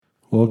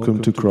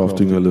Welcome to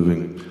Crafting a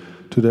Living.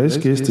 Today's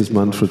guest is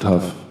Manfred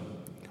Huff.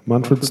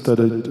 Manfred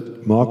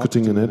studied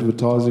marketing and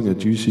advertising at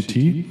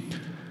UCT,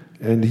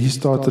 and he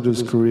started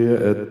his career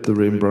at the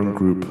Rembrandt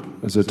Group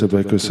as a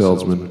tobacco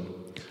salesman.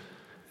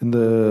 In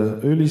the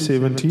early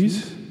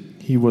 70s,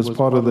 he was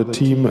part of the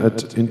team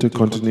at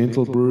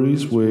Intercontinental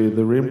Breweries, where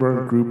the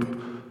Rembrandt Group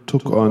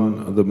took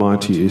on the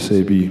mighty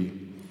SAB.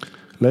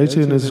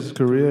 Later in his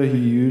career, he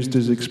used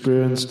his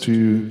experience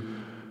to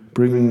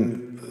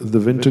bring the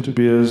Windhoek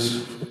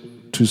beers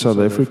to South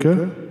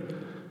Africa,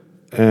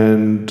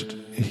 and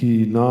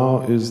he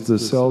now is the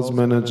sales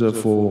manager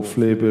for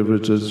Flair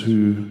Beverages,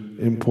 who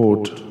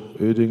import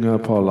Erdinger,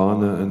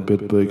 Paulaner and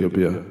Bitburger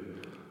beer.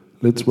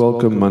 Let's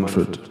welcome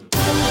Manfred.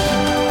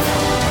 I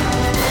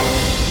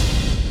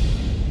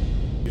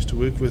used to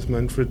work with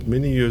Manfred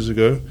many years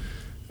ago,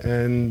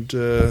 and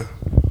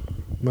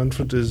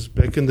Manfred is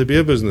back in the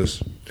beer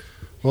business.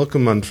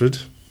 Welcome, Manfred.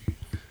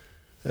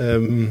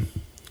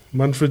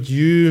 Manfred,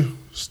 you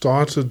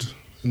started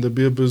in the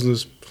beer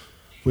business,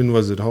 when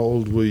was it? How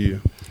old were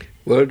you?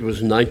 Well, it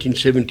was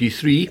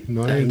 1973.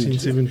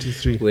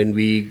 1973. When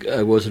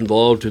I was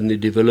involved in the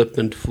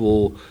development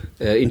for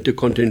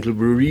Intercontinental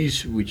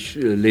Breweries, which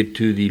led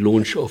to the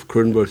launch of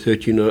Kronenbourg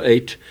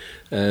 1308,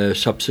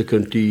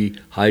 subsequently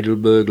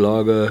Heidelberg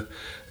Lager,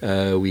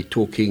 we're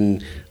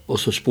talking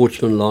also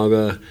Sportsman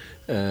Lager.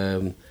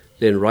 Then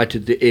right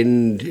at the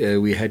end,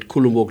 we had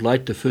Kullenborg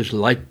Light, the first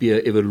light beer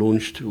ever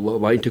launched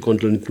by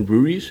Intercontinental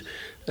Breweries.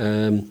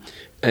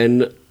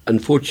 And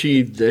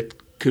unfortunately, that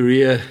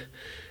career,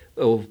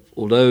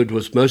 although it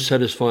was most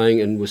satisfying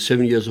and was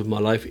 7 years of my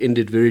life,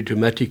 ended very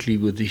dramatically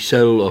with the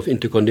sale of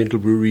Intercontinental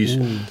Breweries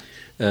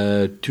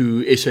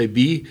to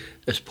SAB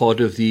as part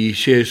of the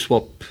share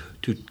swap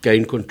to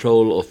gain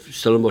control of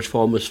Stellenbosch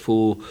Farmers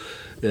for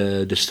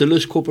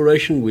Distillers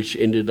Corporation, which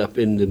ended up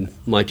in the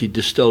mighty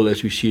Distill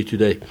as we see it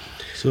today.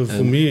 So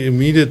for me,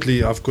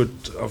 immediately I've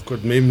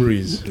got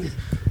memories.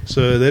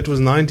 So that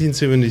was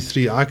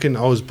 1973. I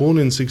was born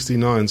in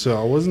 69, so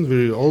I wasn't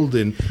very old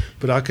then,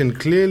 but I can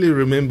clearly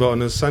remember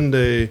on a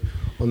Sunday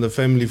on the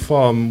family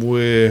farm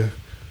where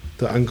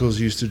the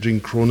uncles used to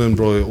drink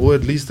Kronenbourg, or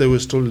at least they were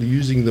still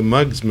using the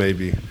mugs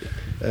maybe.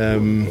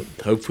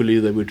 Hopefully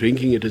they were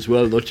drinking it as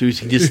well, not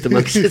using just the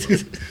mugs.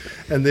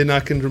 And then I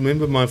can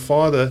remember my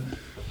father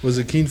was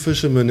a keen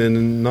fisherman, and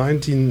in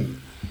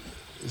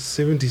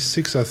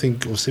 1976, I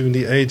think, or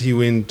 78, he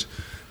went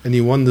and he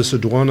won the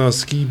Sodwana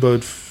ski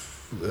boat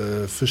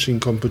fishing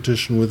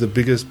competition with the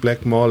biggest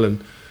black marlin,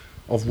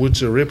 of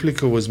which a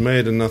replica was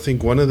made, and I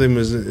think one of them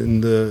is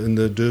in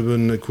the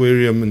Durban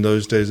aquarium in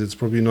those days. It's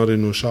probably not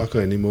in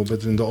Oshaka anymore,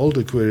 but in the old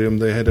aquarium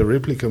they had a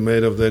replica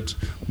made of that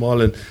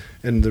marlin.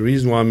 And the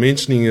reason why I'm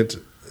mentioning it,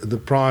 the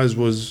prize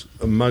was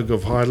a mug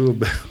of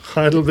Heidelberg.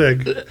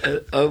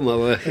 Oh my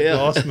word! Yeah.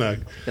 Glass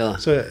mug. Yeah.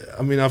 So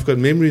I mean, I've got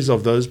memories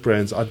of those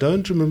brands. I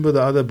don't remember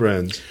the other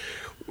brands.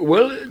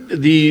 Well,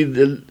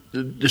 the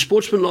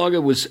Sportsman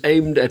Lager was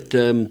aimed at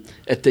the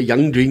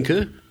young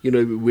drinker. You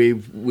know,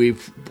 we've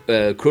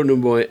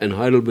Kronenbourg and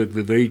Heidelberg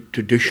were very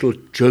traditional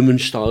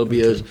German-style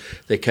beers.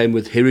 They came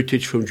with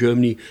heritage from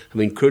Germany. I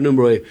mean,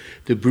 Kronenbourg,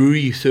 the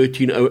brewery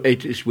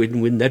 1308 is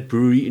when that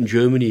brewery in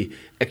Germany,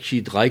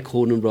 actually Drei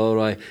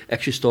Kronenbrauerei,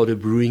 actually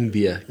started brewing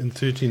beer. In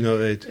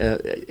 1308.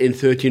 In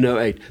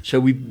 1308. So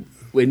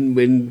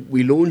when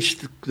we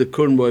launched the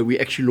Kronenbourg, we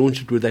actually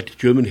launched it with that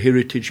German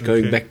heritage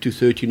going back to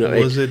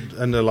 1308. Was it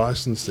under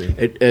licensing?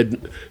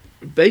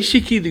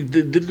 Basically,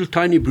 the little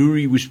tiny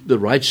brewery was the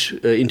rights,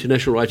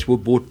 international rights were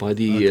bought by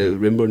the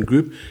Rembrandt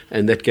Group,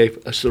 and that gave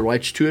us the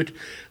rights to it.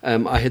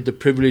 I had the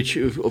privilege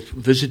of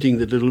visiting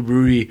the little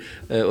brewery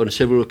on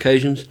several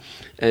occasions,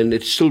 and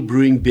it's still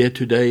brewing beer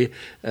today.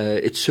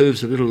 It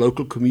serves a little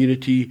local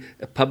community,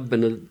 a pub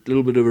and a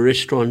little bit of a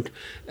restaurant,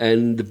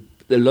 and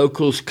the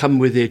locals come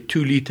with their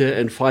 2-litre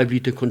and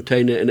 5-litre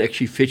container and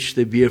actually fetch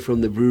their beer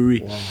from the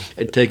brewery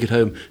and take it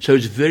home. So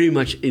it's very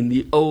much in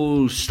the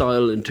old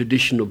style and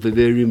tradition of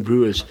Bavarian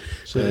brewers.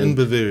 So in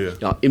Bavaria?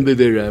 Yeah, in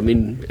Bavaria. I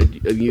mean,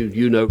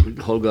 you know,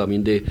 Holger, I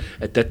mean,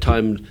 at that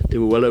time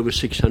there were well over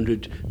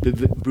 600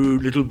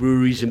 little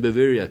breweries in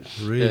Bavaria.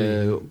 Really?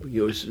 There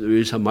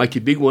were some mighty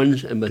big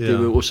ones, but there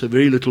were also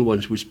very little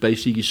ones which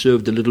basically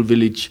served a little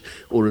village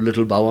or a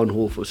little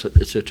Bauernhof,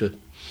 etc.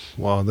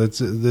 Wow,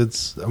 that's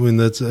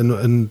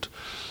and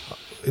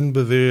in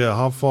Bavaria,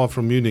 how far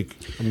from Munich?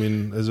 I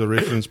mean, as a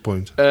reference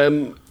point.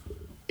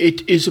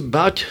 It is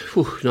about,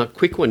 not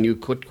quick one. You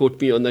caught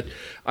me on that.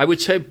 I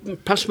would say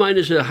plus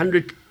minus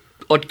 100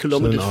 odd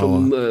kilometers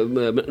from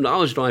an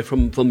hour's drive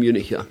from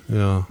Munich.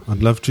 Yeah,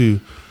 I'd love to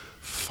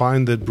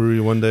find that brewery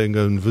one day and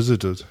go and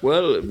visit it.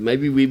 Well,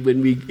 maybe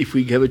if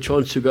we have a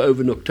chance to go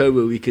over in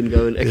October, we can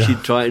go and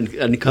actually try and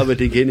uncover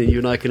it again, and you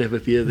and I can have a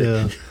beer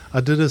there. Yeah. I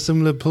did a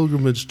similar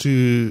pilgrimage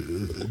to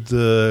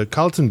the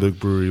Kaltenberg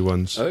brewery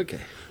once. Okay.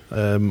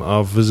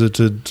 I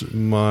visited,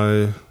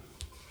 my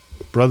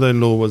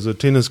brother-in-law was a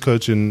tennis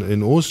coach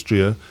in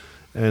Austria,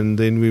 and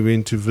then we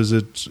went to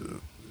visit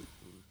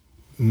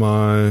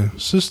my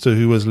sister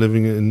who was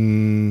living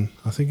in,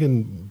 I think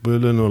in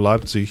Berlin or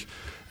Leipzig,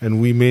 and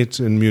we met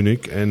in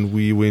Munich, and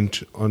we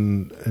went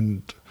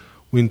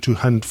to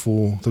hunt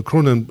for the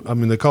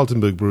the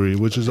Kaltenberg Brewery,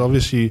 which is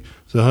obviously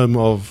the home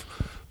of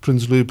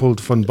Prince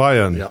Leopold von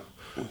Bayern. Yeah.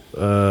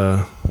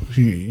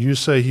 You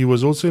say he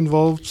was also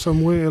involved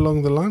somewhere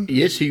along the line?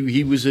 Yes,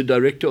 he was a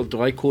director of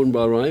Dreikorn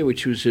Brauerei,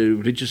 which was a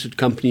registered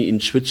company in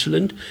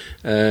Switzerland,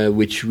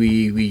 which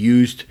we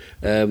used.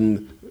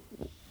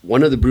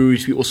 One of the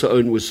breweries we also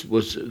owned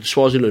was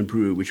Swaziland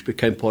Brewery, which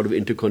became part of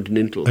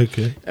Intercontinental.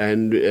 Okay.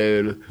 And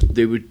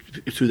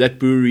through that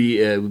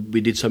brewery, we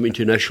did some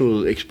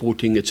international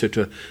exporting,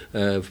 etc.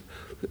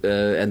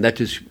 And that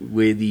is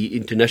where the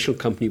international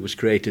company was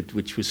created,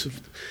 which was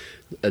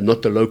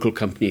not the local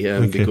company,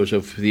 because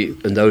of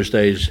in those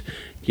days,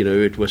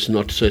 it was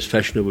not so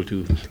fashionable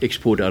to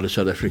export out of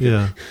South Africa.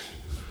 Yeah.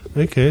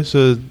 Okay,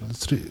 so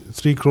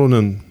 3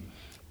 Kronen.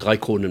 3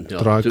 Kronen,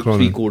 yeah. 3 Kronen.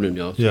 3 Kronen,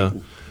 yeah. Yeah.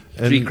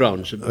 3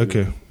 crowns.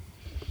 Okay.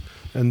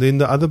 And then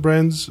the other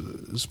brands,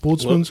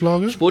 Sportsman's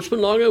Lager?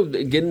 Sportsman Lager,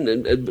 again,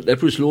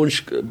 that was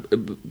launched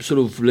sort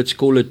of, let's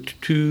call it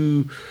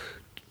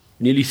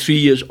nearly 3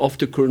 years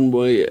after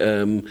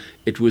Kronenbourg.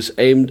 It was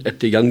aimed at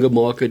the younger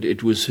market.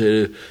 It was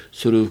it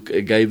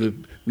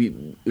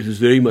was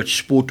very much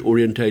sport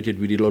orientated.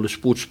 We did a lot of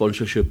sports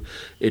sponsorship.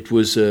 It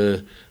was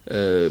a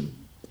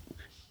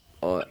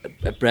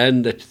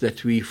brand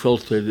that we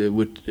felt that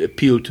would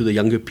appeal to the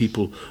younger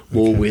people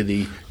more. Where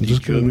the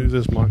just going to move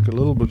this mic a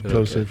little bit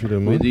closer, if you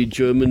don't mind. Where the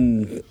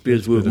German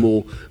beers were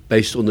more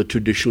based on the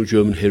traditional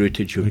German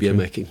heritage of beer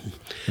making.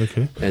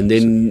 Okay. And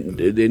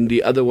then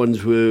the other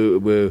ones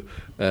were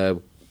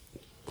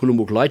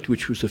Kullenburg Light,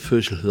 which was the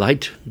first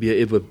light beer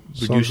ever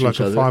produced. Sounds like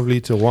a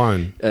 5-liter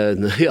wine.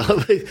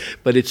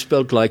 But it's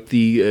spelled like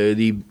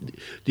the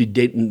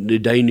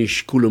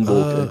Danish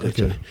Kullenburg.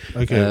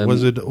 Okay.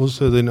 Was it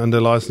also then under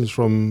license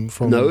from?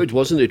 No, it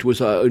wasn't. It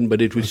was our own,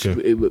 but it was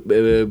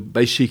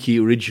basically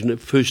original,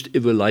 first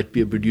ever light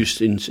beer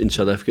produced in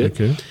South Africa.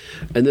 Okay.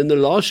 And then the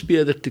last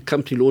beer that the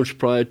company launched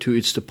prior to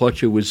its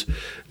departure was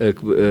a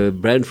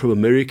brand from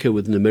America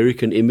with an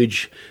American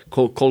image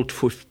called Colt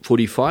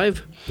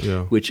 45.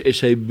 Yeah. Which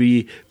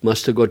SAB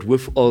must have got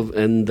whiff of,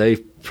 and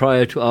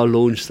prior to our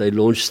launch, they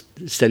launched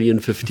Stallion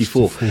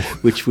 54,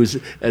 which was,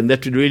 and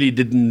that really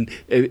didn't,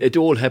 it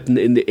all happened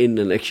in the end,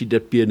 and actually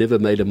that beer never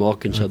made a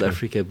mark in South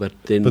Africa, but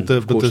then,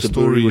 of course, the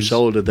brewery was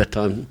sold at that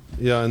time.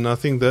 Yeah, and I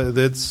think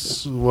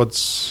that's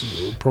what's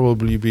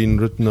probably been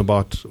written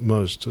about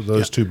most,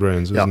 those two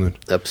brands, isn't it?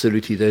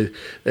 Absolutely.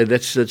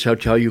 That's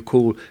how you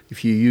call,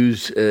 if you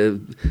use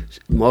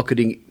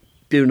marketing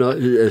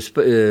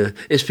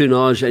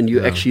espionage, and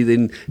you actually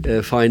then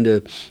find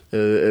a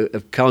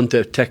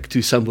counter attack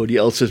to somebody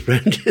else's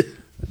brand.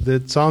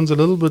 That sounds a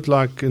little bit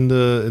like in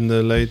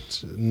the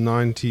late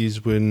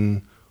 90s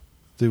when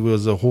there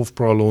was a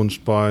Hofbrau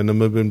launched by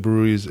Namibian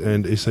breweries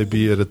and SAB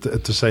at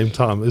the same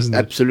time, isn't it?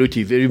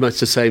 Absolutely, very much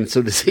the same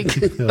sort of thing.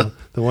 Yeah.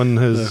 The one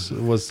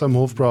was some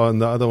Hofbrau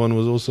and the other one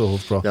was also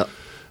Hofbrau. Yeah.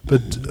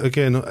 But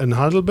again, in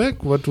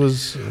Heidelberg, what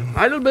was...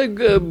 Heidelberg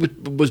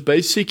was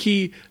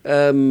basically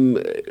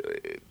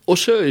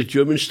also a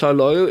German-style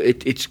lager.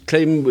 Its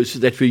claim was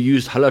that we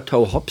used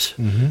Hallertau hops.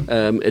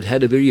 Mm-hmm. It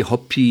had a very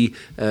hoppy,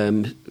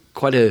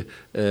 quite a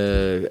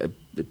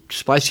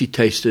spicy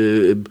taste,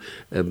 a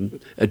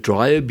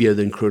drier beer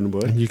than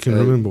Kronenbourg. And you can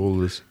remember all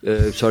this.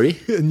 Sorry?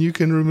 And you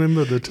can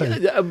remember the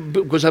taste.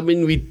 Because, I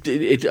mean,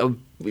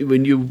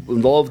 when you're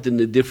involved in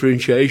the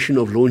differentiation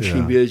of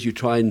launching beers, you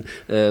try and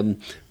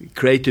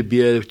create a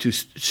beer to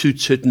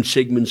suit certain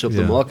segments of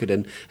the market.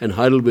 And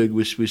Heidelberg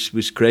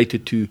was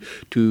created to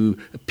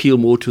appeal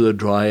more to the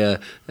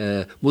drier,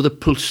 more the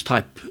Pils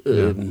type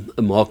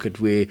market,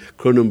 where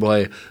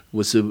Kronenbourg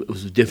was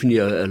definitely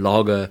a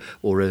lager,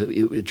 or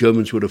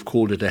Germans would have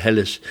called it a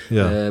Helles,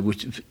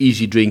 which is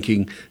easy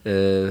drinking,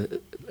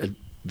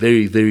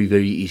 very, very,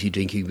 very easy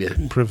drinking beer.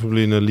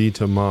 Preferably in a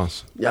liter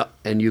mass. Yeah,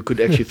 and you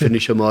could actually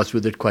finish a mass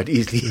with it quite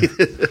easily.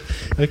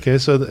 Okay,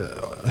 so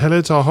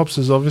Hallertau hops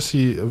is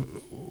obviously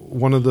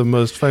one of the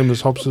most famous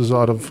hops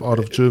out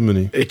of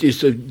Germany. It is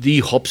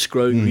the hops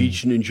growing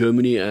region in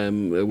Germany,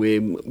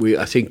 where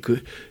I think,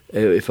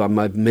 if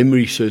my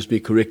memory serves me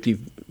correctly,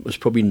 was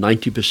probably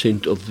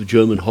 90% of the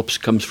German hops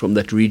comes from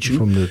that region.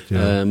 From that,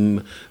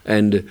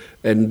 and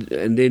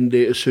then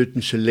there are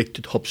certain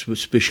selected hops were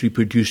specially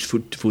produced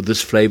for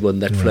this flavor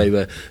and that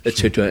flavor,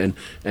 etc.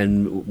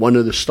 And one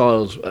of the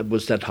styles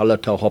was that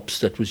Hallertau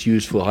hops that was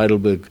used for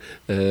Heidelberg,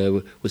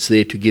 was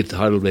there to give the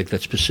Heidelberg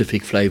that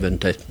specific flavor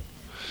and taste.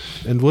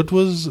 And what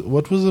was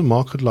the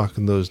market like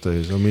in those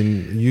days? I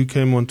mean, you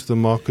came onto the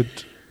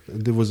market.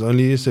 There was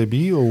only SAB,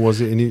 or were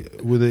there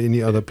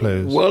any other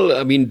players? Well,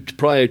 I mean,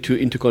 prior to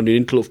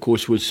Intercontinental, of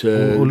course, was...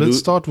 let's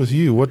start with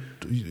you. What,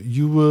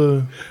 you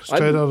were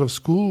straight out of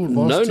school?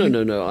 Varsity?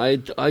 No.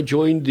 I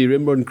joined the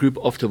Rembrandt Group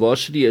after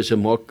varsity as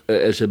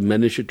a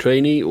manager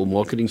trainee or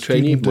marketing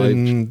trainee.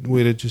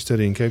 Where did you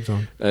study? In Cape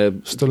Town?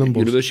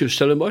 Stellenbosch. University of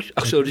Stellenbosch.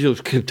 Sorry,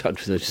 Cape Town.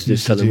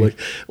 Stellenbosch.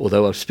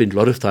 Although I've spent a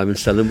lot of time in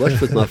Stellenbosch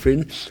with my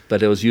friend,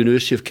 but I was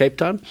University of Cape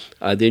Town.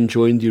 I then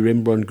joined the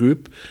Rembrandt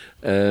Group.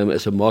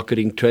 as a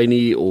marketing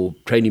trainee or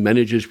trainee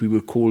managers, we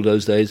were called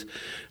those days.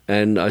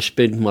 And I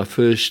spent my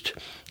first,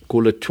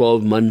 call it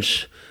 12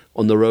 months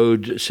on the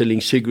road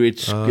selling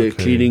cigarettes,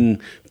 cleaning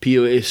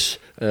POS,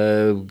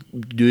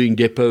 doing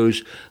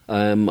depots.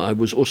 I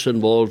was also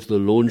involved in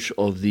the launch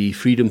of the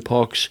Freedom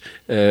Parks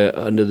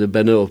under the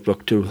banner of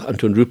Dr.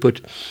 Anton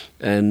Rupert.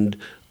 And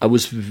I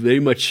was very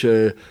much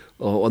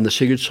on the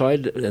cigarette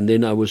side, and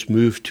then I was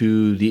moved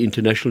to the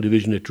international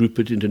division at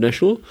Rupert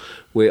International,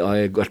 where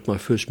I got my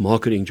first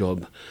marketing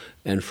job.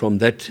 And from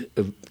that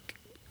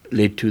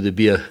led to the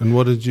beer. And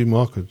what did you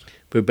market?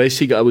 But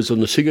basically, I was on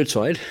the cigarette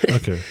side,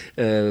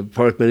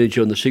 product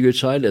manager on the cigarette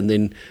side,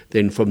 and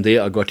then from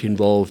there I got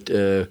involved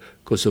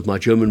because of my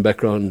German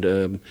background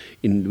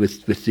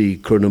with the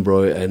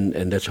Kronenbräu,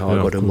 and that's how I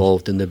got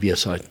involved in the beer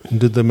side. And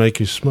did they make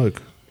you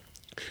smoke?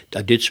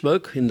 I did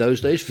smoke in those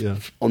days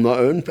on my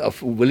own. I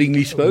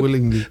willingly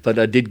smoked, but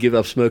I did give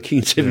up smoking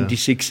in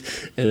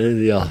 '76.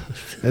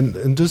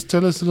 And just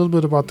tell us a little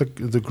bit about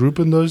the group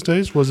in those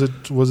days. Was it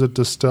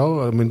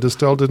Distell? I mean,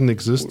 Distell didn't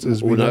exist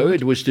as we know. No,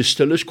 it was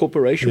Distillers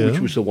Corporation, which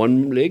was the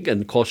one leg,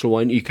 and Castle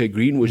Wine EK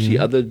Green was the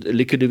other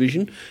liquor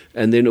division.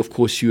 And then, of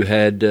course, you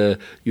had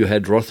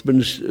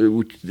Rothmans,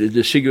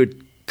 the cigarette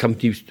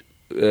companies.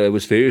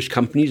 Was various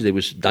companies. There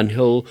was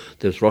Dunhill,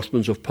 there was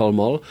Rothmans of Pall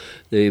Mall,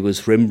 there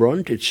was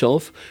Rembrandt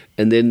itself,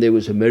 and then there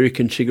was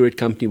American Cigarette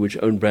Company, which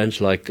owned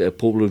brands like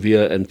Paul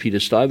Revere and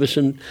Peter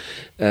Stuyvesant,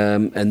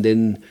 and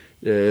then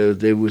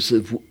there was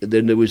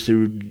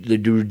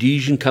the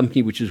Rhodesian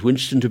Company, which is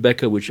Winston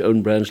Tobacco, which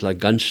owned brands like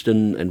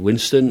Gunston and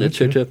Winston,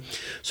 etc.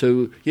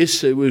 So yes,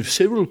 there were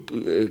several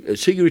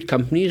cigarette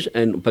companies,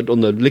 but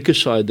on the liquor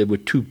side there were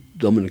two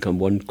dominant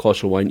companies: one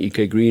Castle Wine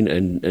EK Green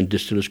and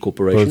Distillers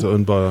Corporation. Both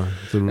owned by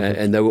the Rupert.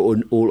 And they were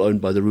all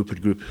owned by the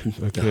Rupert Group.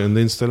 Okay, and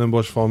then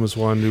Stellenbosch Farmers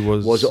Winery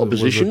was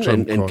opposition,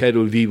 and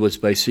KWV was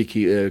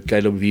basically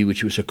KWV,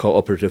 which was a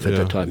cooperative at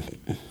that time.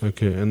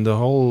 Okay, and the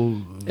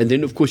whole. And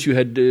then, of course, you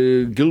had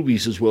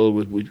Gilbey's as well.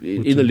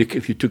 In the liquor,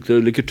 if you took the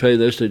liquor trade,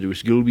 there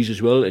was Gilbey's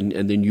as well, and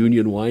then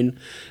Union Wine,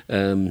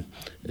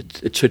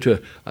 etc.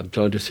 I'm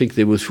trying to think.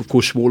 There was, of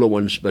course, smaller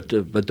ones, but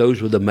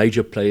those were the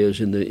major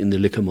players in the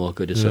liquor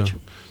market as such.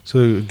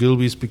 So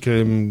Gilbey's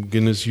became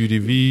Guinness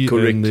UDV,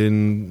 Correct. and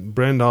then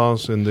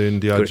Brandhouse, and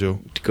then Diageo.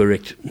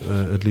 Correct.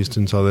 At least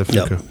in South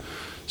Africa. Yeah.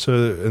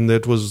 So, and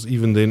that was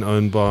even then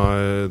owned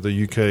by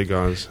the UK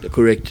guys.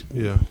 Correct.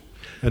 Yeah.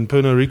 And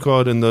Pernod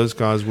Ricard and those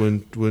guys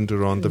weren't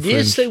around the French.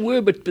 Yes, they were,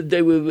 but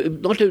they were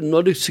not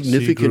a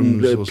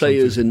significant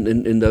players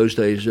in those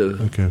days.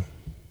 Okay.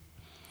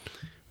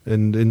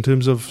 And in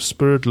terms of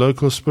spirit,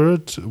 local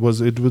spirit,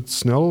 was Edward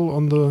Snell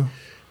on the?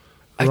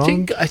 I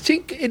think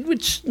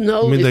Edward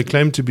Snell. I mean, they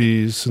claim to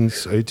be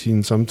since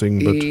 18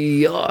 something, but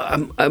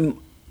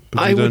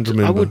but you don't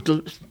remember. I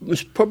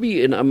would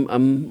probably, and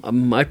I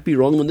might be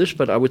wrong on this,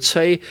 but I would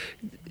say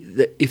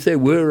that if they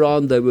were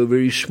around, they were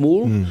very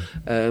small.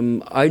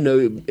 I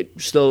know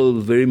it's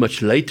still very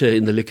much later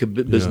in the liquor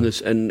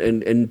business,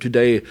 and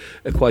today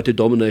quite a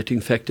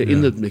dominating factor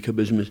in the liquor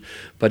business.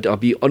 But I'll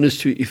be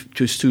honest,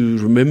 just to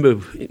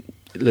remember,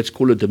 let's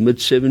call it the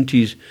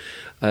mid-70s.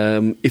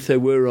 If they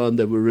were around,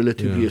 they were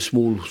relatively a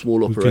small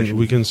operation.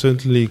 We can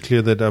certainly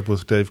clear that up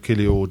with Dave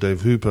Kelly or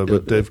Dave Hooper,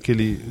 but Dave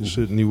Kelly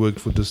certainly worked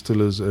for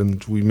Distillers,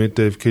 and we met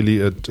Dave Kelly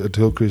at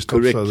Hillcrest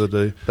Tops the other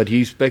day. But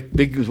his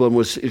biggest one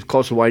was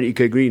Castle Wine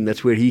EK Green.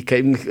 That's where he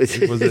came. Was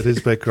that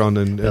his background?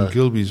 And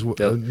Gilbey's?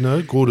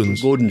 No,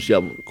 Gordon's. Gordon's,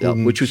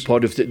 which was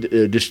part of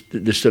the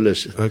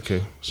Distillers.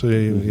 Okay, so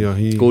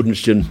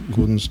Gordon's Gin.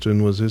 Gordon's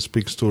Gin was his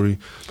big story.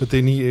 But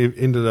then he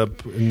ended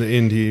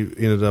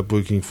up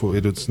working for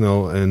Edward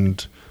Snell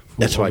and.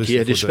 That's right. He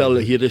had his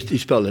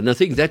spell. And I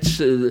think that's.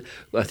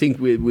 I think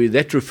where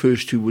that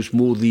refers to was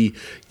more the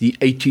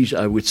 80s,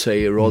 I would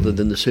say, rather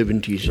than the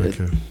 70s.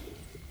 Okay.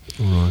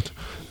 All right.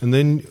 And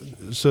then,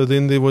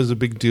 then there was a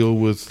big deal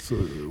with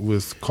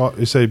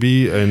SAB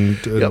and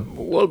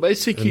well,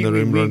 basically, and the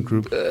Rembrandt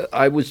Group.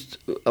 I was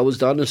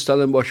down in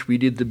Stellenbosch. We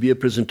did the beer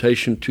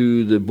presentation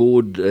to the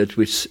board, at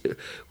which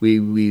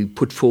we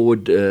put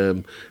forward.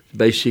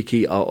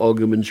 Basically, our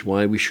arguments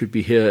why we should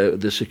be here,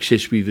 the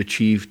success we've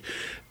achieved,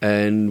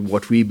 and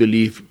what we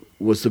believe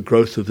was the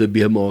growth of the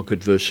beer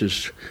market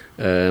versus.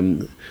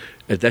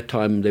 At that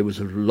time, there was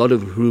a lot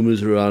of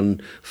rumours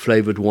around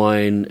flavoured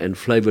wine, and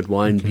flavoured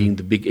wine being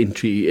the big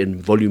entry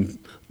and volume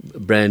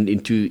brand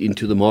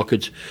into the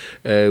markets.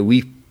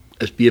 We,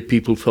 as beer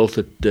people, felt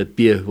that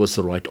beer was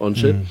the right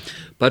answer.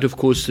 But, of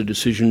course, the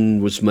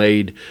decision was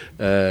made.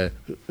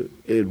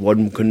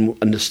 One can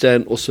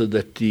understand also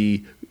that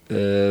the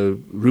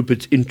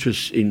Rupert's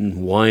interest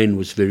in wine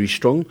was very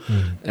strong,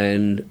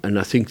 and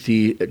I think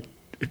it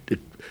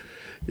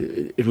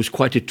was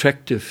quite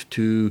attractive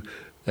to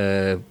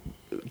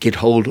get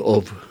hold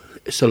of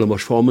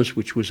Stellenbosch Farmers,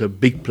 which was a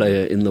big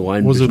player in the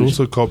wine business. Was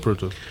it also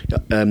cooperative?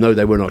 No,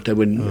 they were not. They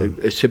were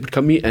a separate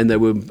company, and they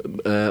were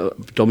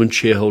dominant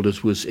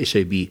shareholders was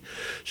SAB.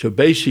 So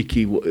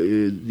basically,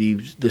 the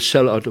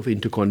sellout of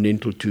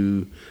Intercontinental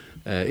to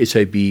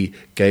SAB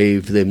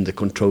gave them the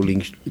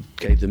controlling,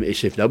 gave them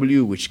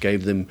SFW, which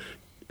gave them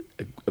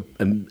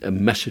a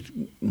massive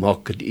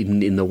market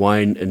in the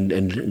wine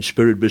and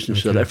spirit business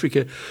in South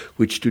Africa,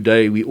 which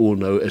today we all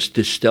know as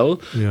Distel,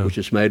 which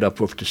is made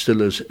up of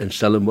distillers and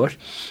Stellenbosch.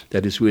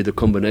 That is where the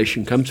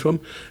combination comes from.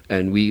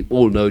 And we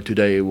all know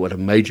today what a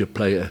major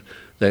player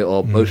they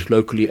are, both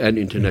locally and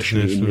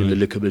internationally in the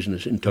liquor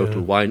business, in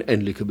total wine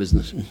and liquor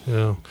business.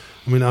 Yeah.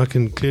 I mean, I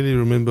can clearly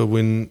remember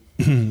when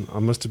I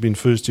must have been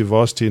first year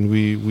varsity and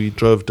we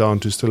drove down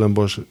to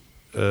Stellenbosch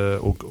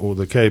or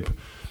the Cape,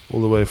 all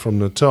the way from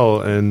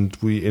Natal, and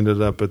we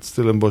ended up at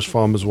Stellenbosch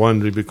Farmers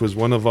Winery because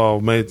one of our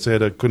mates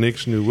had a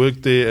connection who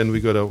worked there, and we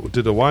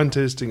did a wine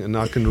tasting, and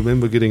I can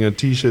remember getting a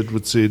T-shirt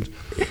which said,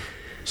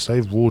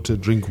 "Save water,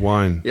 drink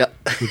wine,"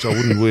 which I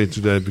wouldn't wear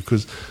today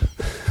because...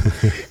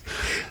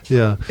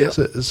 So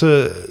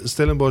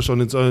Stellenbosch on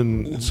its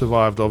own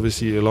survived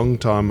obviously a long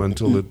time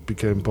until it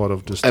became part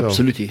of Distel.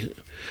 Absolutely.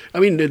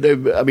 I mean, they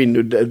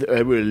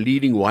were a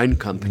leading wine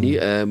company,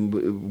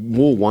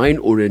 more wine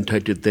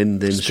orientated than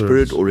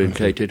spirit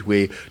orientated,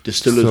 where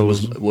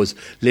Distillers was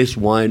less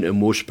wine and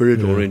more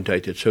spirit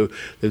orientated. So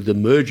the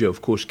merger,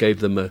 of course, gave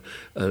them a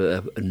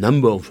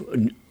number of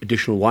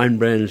additional wine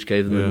brands,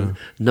 gave them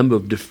a number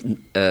of different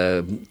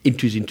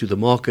entries into the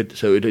market.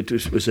 So it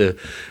was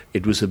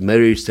a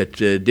marriage that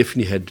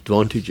definitely had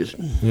advantages.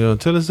 Yeah,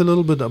 tell us a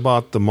little bit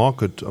about the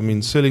market. I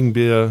mean,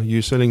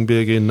 you're selling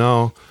beer again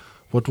now.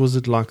 What was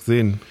it like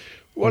then?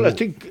 Well, I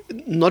think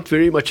not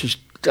very much has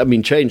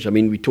changed. I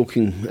mean, we're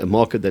talking a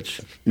market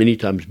that's many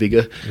times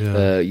bigger.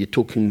 You're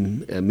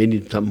talking many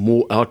times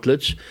more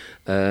outlets.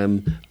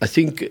 I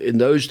think in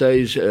those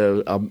days,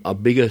 our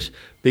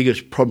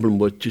biggest problem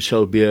to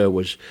sell beer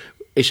was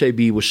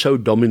SAB was so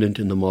dominant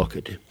in the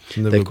market.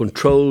 They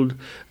controlled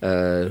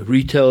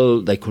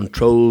retail, they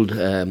controlled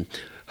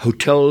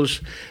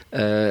hotels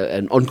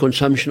and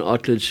on-consumption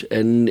outlets,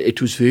 and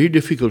it was very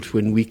difficult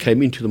when we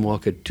came into the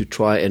market to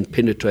try and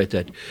penetrate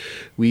that.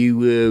 We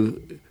were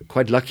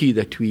quite lucky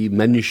that we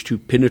managed to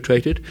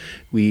penetrate it.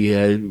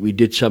 We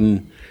did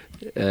some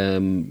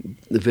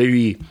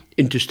very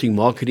interesting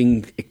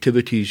marketing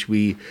activities.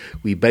 We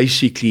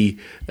basically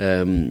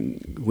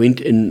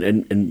went in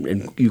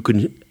and you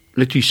can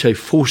literally say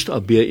forced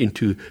our beer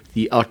into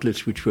the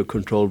outlets which were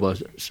controlled by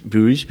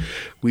breweries.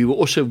 We were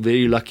also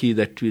very lucky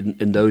that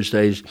in those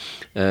days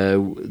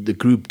the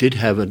group did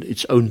have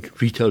its own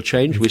retail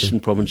chain,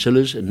 Western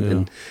Provincials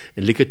and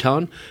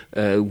Liquortown,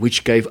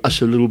 which gave us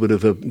a little bit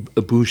of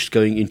a boost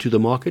going into the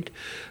market.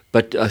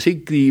 But I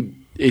think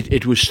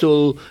it was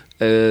still,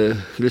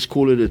 let's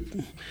call it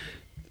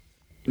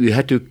we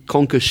had to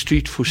conquer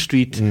street for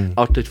street,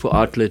 outlet for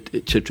outlet,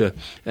 etc.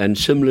 And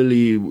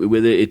similarly,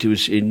 whether it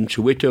was in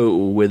Soweto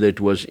or whether it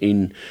was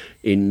in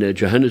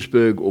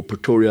Johannesburg or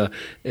Pretoria,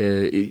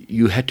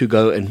 you had to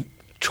go and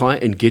try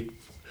and get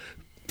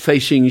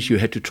facings. You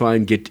had to try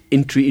and get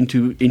entry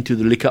into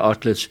the liquor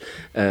outlets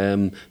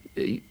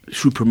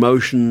through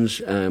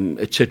promotions,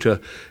 etc.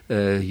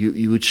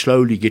 You would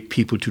slowly get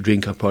people to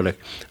drink our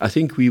product. I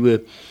think we were,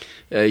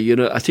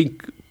 I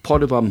think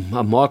part of our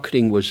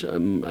marketing was,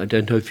 I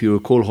don't know if you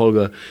recall,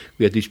 Holger,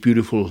 we had these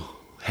beautiful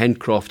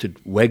handcrafted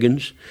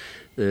wagons.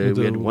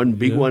 We had one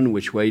big one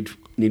which weighed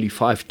nearly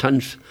 5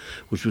 tons,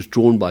 which was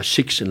drawn by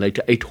 6 and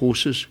later 8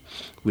 horses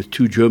with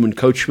 2 German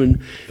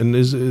coachmen. And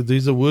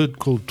there's a word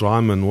called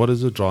dryman. What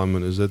is a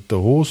dryman? Is it the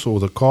horse or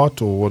the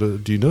cart, or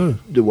what? Do you know?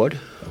 The what?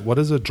 What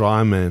is a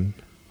dryman?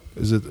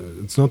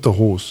 It's not the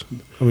horse.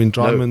 I mean,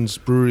 Dryman's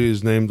Brewery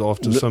is named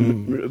after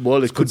some...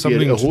 Well, it could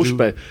be a horse,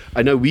 but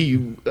I know we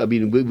used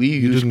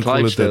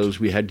Clydesdales.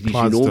 We had these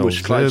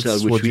enormous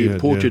Clydesdales, which we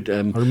imported.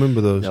 I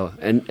remember those.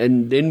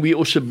 And then we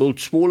also built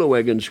smaller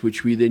wagons,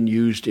 which we then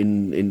used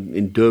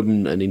in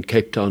Durban and in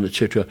Cape Town,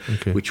 etc.,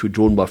 which were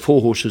drawn by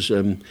 4 horses.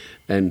 And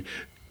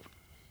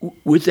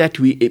with that,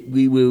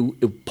 we were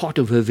part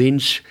of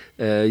events.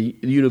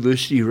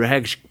 University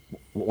Rags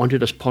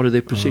wanted us part of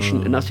their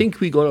procession, and I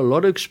think we got a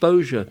lot of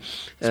exposure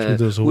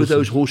with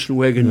those horse and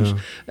wagons.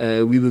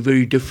 We were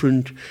very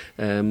different.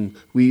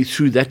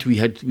 Through that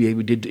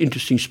we did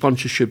interesting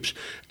sponsorships,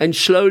 and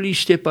slowly,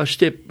 step by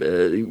step,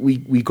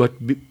 we got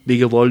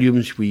bigger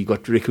volumes. We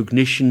got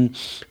recognition.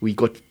 We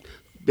got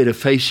better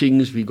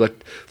facings, we got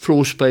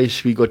floor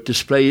space, we got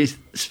display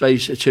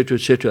space, etc.,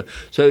 etc.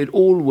 So it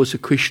all was a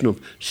question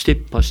of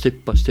step by step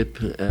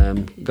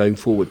going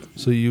forward.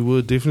 So you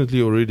were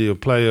definitely already a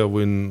player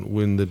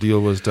when the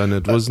deal was done.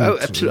 It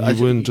wasn't. Absolutely.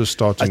 You weren't just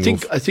starting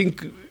off. I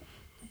think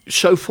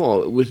so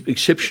far, with the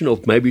exception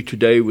of maybe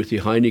today with the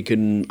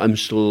Heineken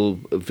Amstel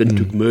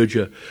Windhoek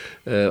merger,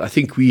 I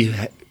think we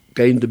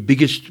gained the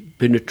biggest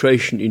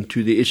penetration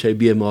into the SA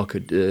beer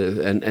market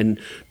and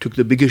took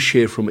the biggest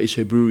share from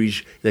SA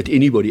breweries that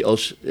anybody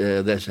else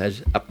that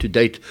has up to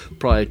date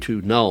prior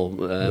to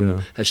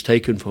now has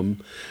taken from.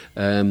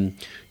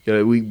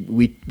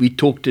 We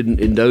talked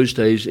in those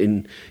days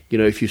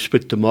if you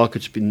split the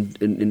markets in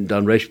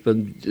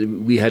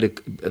Dunrashburn, we had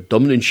a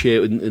dominant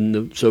share in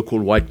the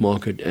so-called white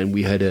market, and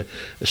we had a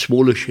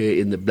smaller share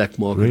in the black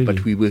market. Really?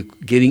 But we were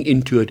getting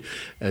into it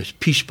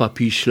piece by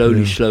piece,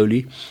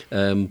 slowly.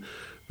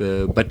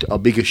 but our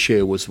biggest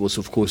share was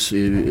of course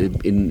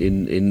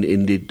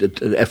in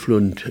the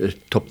affluent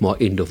top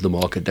end of the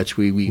market. That's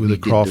where we the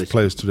craft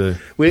players today.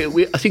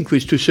 I think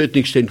to a certain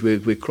extent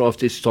where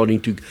craft is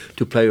starting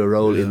to play a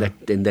role in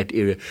that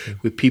area,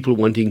 where people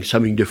wanting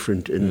something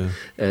different.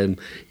 And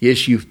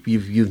yes,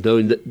 you've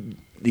known that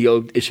the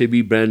old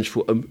SAB brands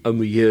for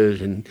over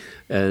years, and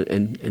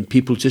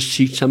people just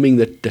see something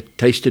that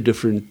tasted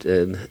different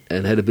and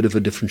had a bit of a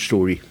different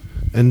story.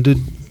 And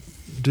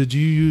did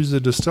you use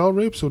the Distell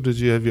reps, or did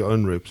you have your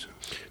own reps?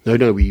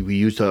 No, we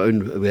used our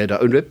own. We had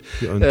our own rep.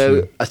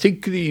 I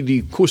think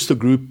the Costa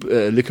Group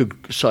liquor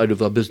side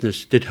of our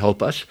business did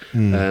help us.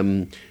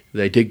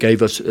 They did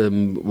gave us,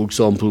 for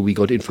example, we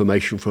got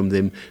information from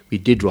them. We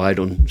did ride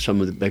on some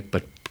of the back,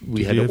 but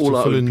we had all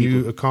our own people. Did you have to fill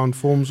in new account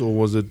forms, or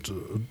was it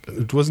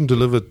wasn't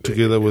delivered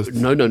together with?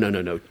 No.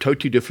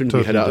 Totally different.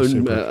 We had our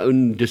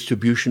own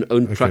distribution,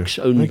 own trucks,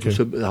 so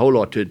the whole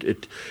lot.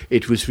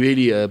 It was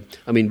really.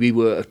 We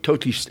were a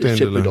totally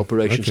separate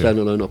operation,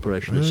 standalone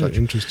operation as such.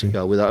 Interesting.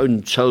 Yeah, with our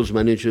own sales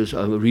managers,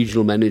 our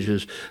regional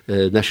managers,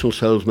 national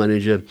sales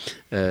manager.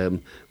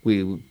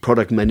 We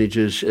product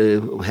managers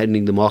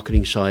handling the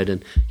marketing side,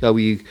 and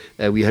we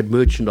had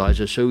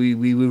merchandisers. So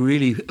we were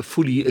really a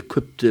fully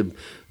equipped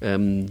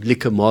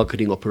liquor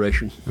marketing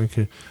operation.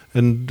 Okay,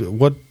 and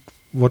what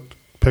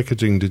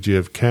packaging did you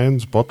have?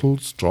 Cans,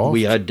 bottles, draft?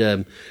 We had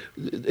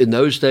in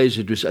those days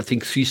it was, I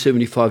think,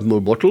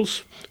 375ml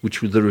bottles,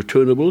 which were the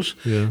returnables.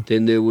 Yeah.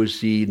 Then there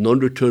was the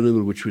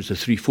non-returnable, which was the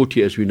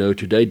 340 as we know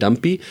today,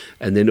 dumpy,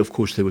 and then of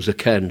course there was the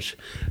cans,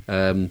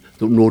 the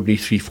ordinary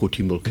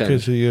 340ml cans. Okay,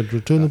 so you had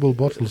returnable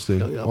bottles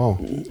there. Wow.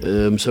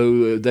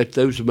 So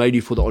those were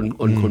mainly for the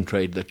on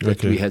trade that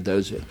we had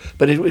those,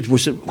 but it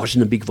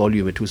wasn't a big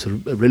volume. It was a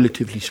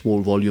relatively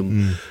small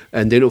volume,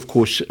 and then of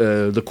course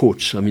the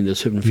quarts. I mean the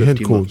 750. You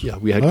had quarts. Yeah,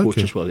 we had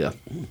quarts as well. Yeah.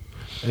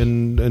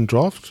 And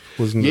draft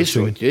wasn't. Yes,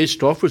 right. Yes,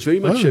 draft was very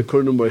much a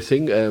Kronenbourg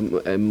thing.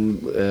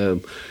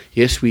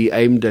 Yes, we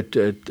aimed at.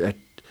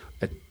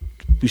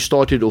 We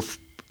started off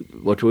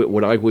what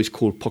I always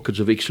call pockets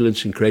of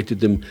excellence and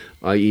created them,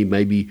 i.e.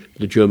 maybe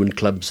the German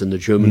clubs and the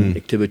German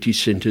activity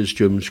centres,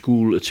 German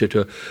school,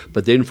 etc.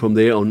 But then from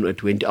there on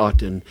it went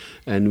out, and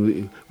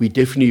we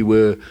definitely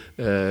were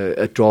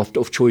a draft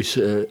of choice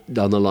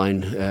down the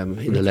line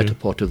in the latter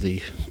part of the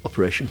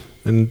operation.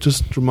 And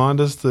just remind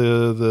us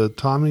the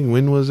timing.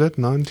 When was that?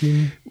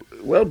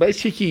 Well,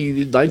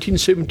 basically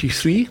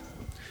 1973.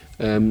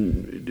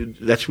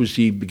 That was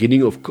the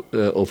beginning of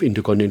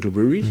Intercontinental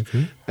Breweries,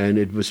 and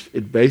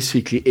it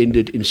basically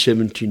ended in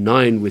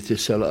 79 with the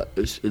sell of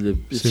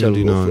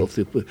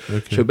the.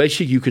 So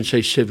basically, you can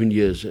say 7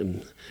 years,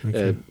 and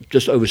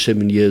just over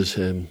 7 years,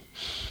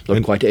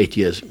 not quite 8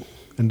 years.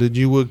 And did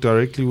you work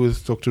directly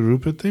with Dr.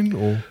 Rupert then,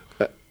 or?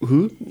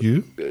 Who?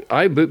 You?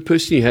 I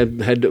personally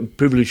had the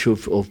privilege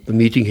of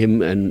meeting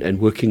him and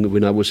working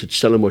when I was at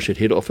Stellenbosch at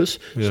head office.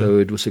 Yeah. So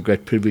it was a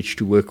great privilege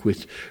to work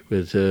with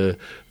the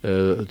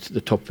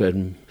top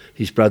and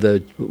his brother,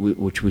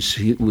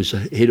 he was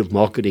head of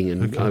marketing,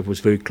 and I was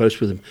very close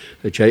with him,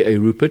 J.A.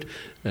 Rupert.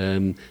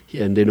 And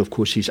then, of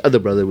course, his other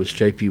brother was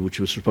J.P., which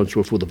was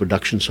responsible for the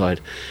production side.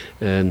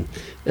 And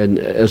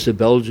as the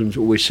Belgians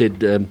always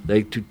said,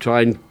 to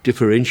try and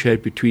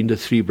differentiate between the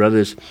three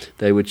brothers,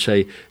 they would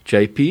say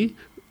J.P.,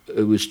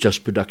 it was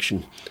just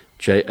production.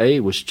 J.A.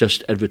 was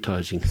just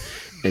advertising.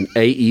 And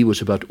A.E. was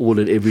about all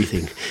and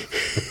everything.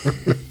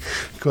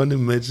 Can't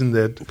imagine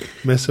that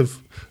massive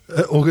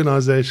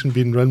organisation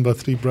being run by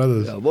three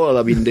brothers. Yeah, well,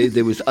 I mean,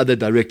 there was other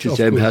directors,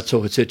 Jan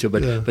Herzog, etc.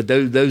 But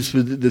those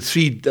were the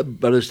three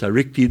brothers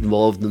directly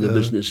involved in the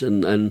business.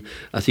 And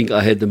I think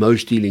I had the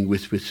most dealing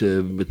with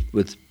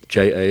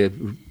J.A.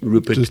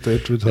 Rupert,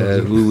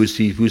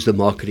 who's the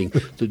marketing,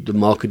 the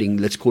marketing.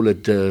 Let's call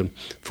it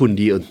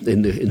Fundi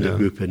in the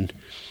group. And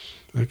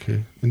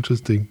okay,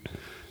 interesting.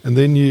 And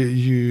then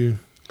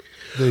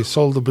they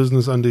sold the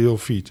business under your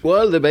feet.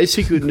 Well, they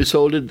basically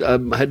sold it. I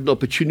had an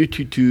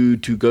opportunity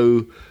to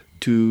go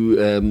to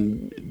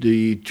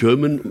the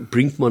German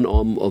Brinkmann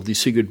arm of the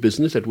cigarette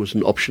business. That was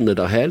an option that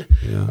I had.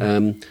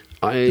 Yeah.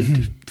 I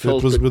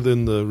felt that was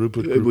within the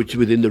Rupert Group. Which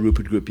within the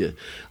Rupert Group, yeah.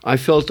 I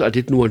felt I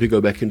didn't want to go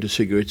back into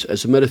cigarettes.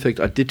 As a matter of fact,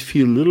 I did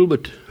feel a little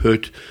bit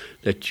hurt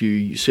that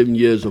 7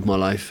 years of my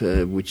life,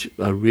 which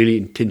I really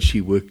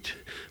intensely worked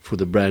for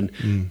the brand,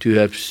 to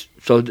have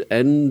started,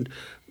 and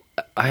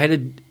I had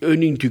an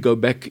yearning to go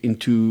back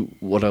into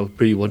what I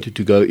really wanted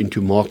to go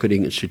into,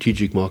 marketing and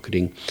strategic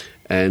marketing.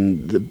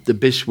 And the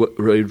best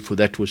road for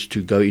that was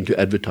to go into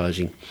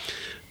advertising.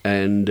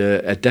 And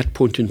at that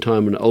point in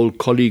time, an old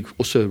colleague,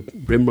 also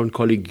Rembrandt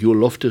colleague, Joel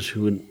Loftus,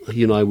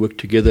 he and I worked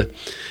together,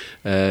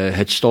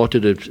 had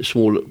started a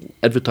small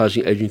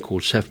advertising agent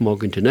called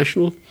Safmark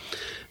International.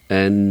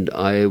 And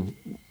I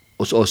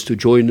was asked to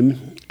join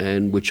them,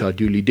 and which I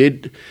duly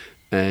did.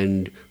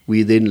 And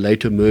we then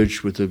later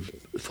merged with a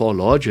far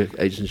larger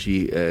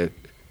agency,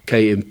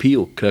 KMP,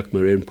 or Kirk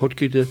Moran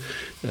Potgieter,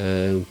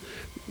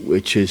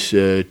 which is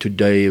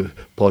today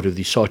part of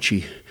the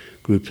Saatchi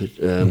group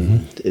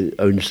that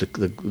owns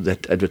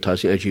that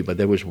advertising agency, but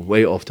that was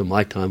way after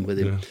my time with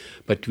him. Yeah.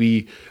 But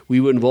we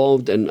were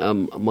involved, and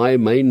my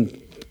main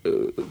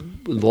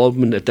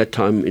involvement at that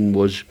time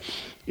was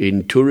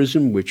in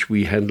tourism, which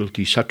we handled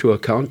the SATO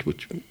account,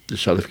 which the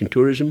South African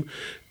Tourism,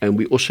 and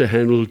we also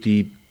handled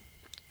the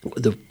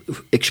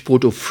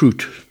export of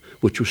fruit,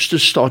 which was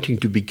just starting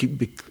to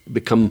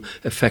become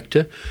a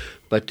factor.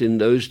 But in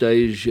those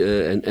days,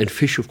 and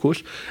fish, of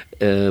course,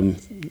 the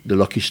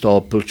Lucky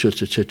Star,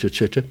 pilchards,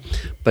 etc.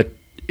 But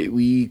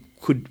we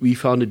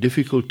found it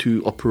difficult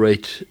to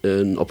operate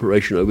an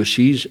operation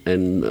overseas,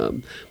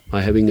 and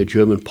by having a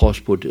German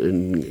passport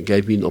and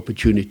gave me an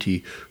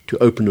opportunity to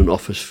open an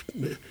office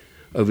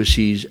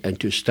overseas and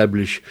to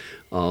establish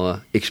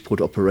our export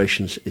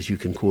operations, as you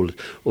can call it.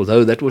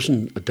 Although that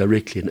wasn't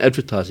directly an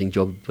advertising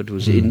job, but it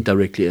was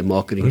indirectly a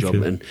marketing job,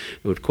 and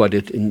it was quite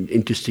an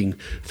interesting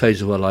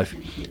phase of our life.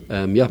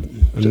 And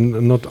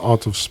not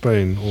out of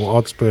Spain or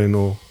out Spain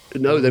or...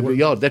 No,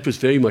 that was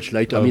very much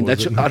later. I mean,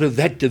 out of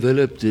that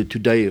developed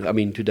today. I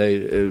mean,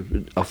 today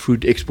our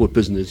fruit export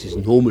business is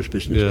an enormous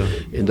business. Yeah.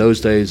 In those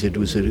days, it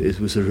was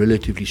a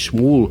relatively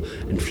small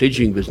and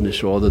fledgling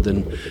business rather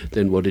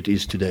than what it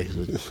is today.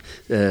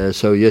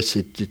 So yes,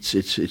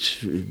 it's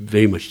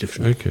very much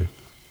different. Okay.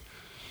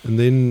 And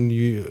then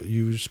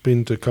you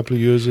spent a couple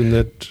of years in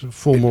that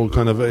formal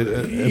kind of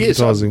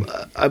advertising.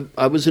 Yes,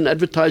 I was in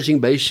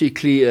advertising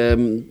basically.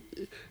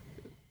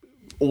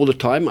 All the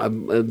time. I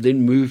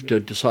then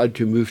decided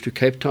to move to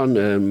Cape Town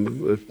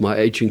with my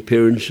aging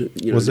parents.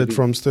 Was that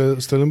from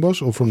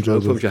Stellenbosch or from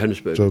Joburg? From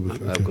Johannesburg.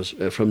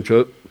 Okay.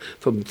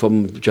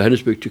 From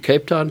Johannesburg to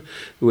Cape Town,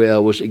 where I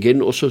was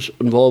again also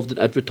involved in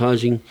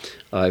advertising.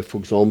 I, for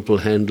example,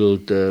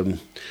 handled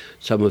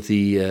some of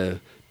the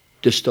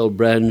Distel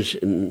brands.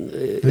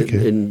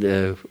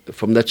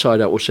 From that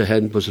side, I also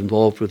was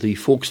involved with the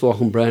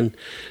Volkswagen brand,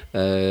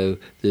 the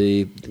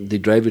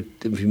David,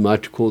 if you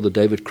might call the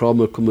David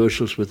Kramer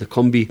commercials with the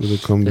Combi.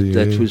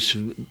 That was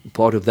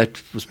part of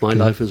that. Was my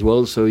life as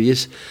well. So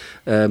yes,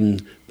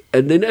 and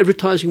then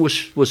advertising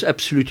was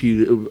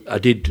absolutely. I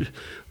did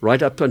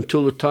right up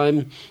until the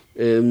time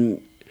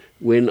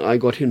when I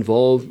got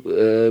involved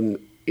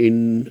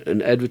in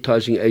an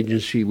advertising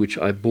agency which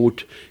I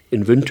bought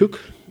in Windhoek.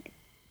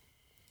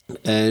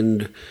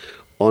 And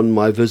on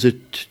my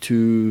visit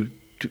to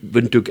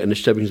Windhoek and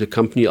establishing the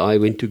company, I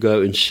went to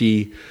go and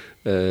see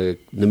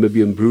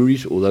Namibian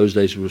breweries, or those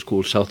days it was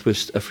called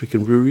Southwest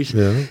African Breweries.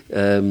 Yeah.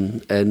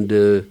 And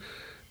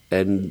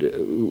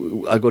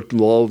I got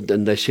involved,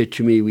 and they said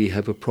to me, we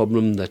have a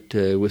problem that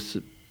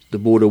with the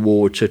border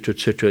war,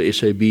 etc.,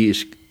 SAB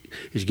is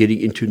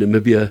getting into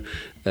Namibia,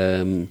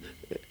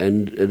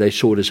 and they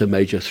saw it as a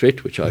major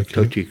threat, which I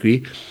totally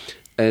agree.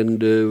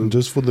 And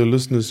just for the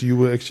listeners, you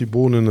were actually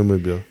born in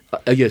Namibia?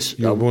 Yes.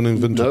 You were born in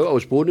Windhoek? No, I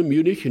was born in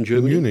Munich, in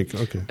Germany. In Munich,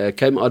 okay.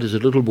 Came out as a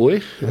little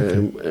boy.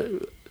 Okay.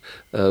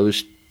 I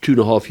was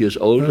 2.5 years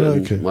old.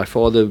 And my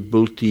father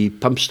built the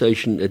pump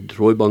station at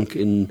Rooibank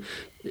in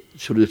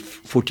sort of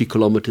 40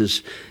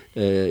 kilometers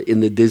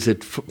in the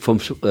desert from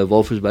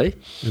Walvis Bay.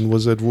 And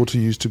was that water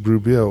used to brew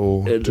beer?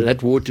 Or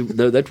that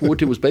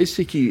water was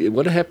basically,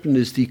 what happened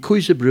is the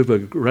Kuizeb River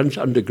runs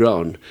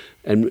underground,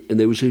 and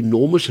there was an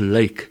enormous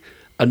lake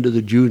under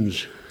the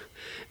dunes,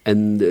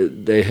 and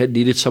they had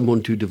needed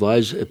someone to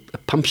devise a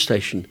pump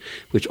station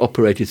which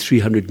operated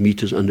 300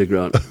 meters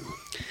underground.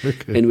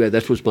 Okay. Anyway,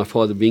 that was my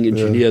father being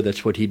engineer. Yeah.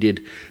 That's what he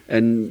did.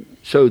 And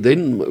so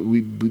then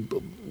we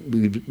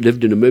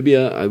lived in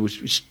Namibia. I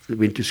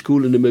went to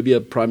school in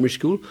Namibia, primary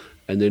school,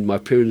 and then my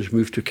parents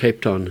moved to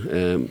Cape Town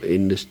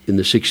in the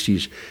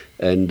 60s,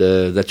 and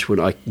that's when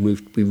I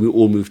moved. We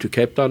all moved to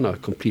Cape Town. I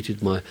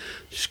completed my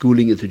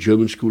schooling at the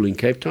German school in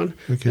Cape Town,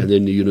 and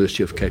then the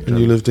University of Cape Town.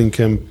 And you lived in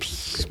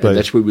Camps Bay? And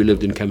that's where we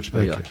lived, in Camps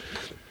Bay. Okay. Yeah.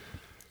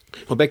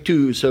 Well, back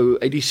to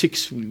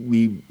 86,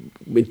 we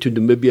went to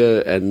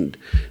Namibia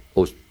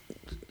or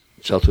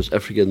Southwest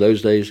Africa in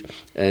those days,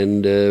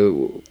 and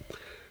the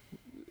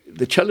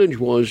challenge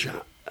was,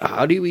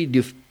 how do we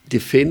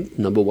defend,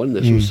 number one,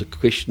 this was the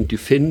question,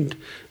 defend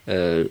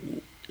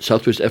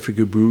Southwest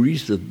Africa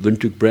breweries, the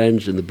Windhoek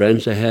brands and the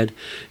brands they had,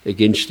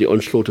 against the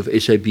onslaught of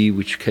SAB,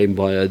 which came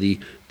via the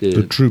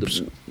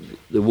troops,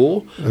 the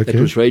war that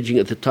was raging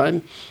at the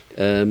time.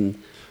 And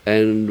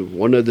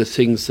one of the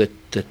things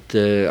that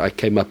I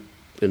came up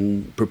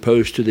and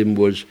proposed to them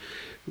was,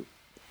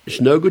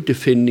 it's no good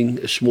defending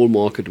a small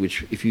market,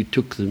 which if you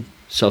took the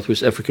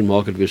Southwest African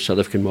market versus South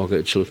African market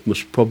itself,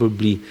 was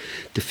probably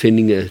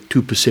defending a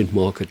 2%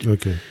 market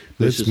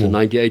versus a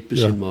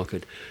 98%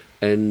 market.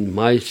 And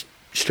my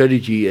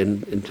strategy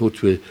and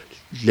thoughts were,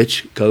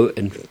 let's go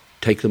and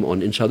take them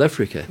on in South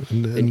Africa.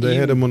 And they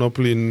had a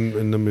monopoly in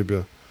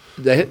Namibia.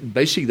 They had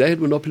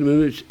monopoly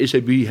in Namibia.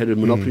 SAB had a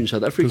monopoly in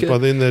South Africa. Because by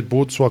then they had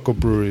bought Swakop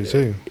breweries,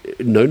 eh?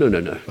 No,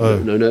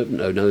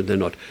 they're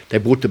not. They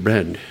bought the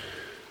brand.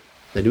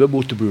 They never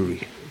bought the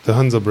brewery. The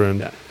Hansa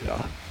brand?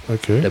 Yeah.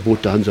 Okay. They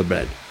bought the Hansa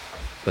brand,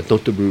 but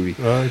not the brewery.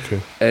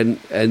 Okay. And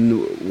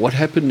what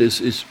happened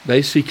is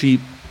basically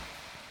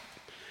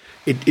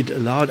it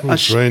allowed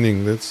us... It's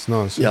raining, that's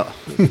nice. Yeah.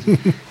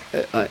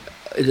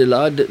 it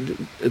allowed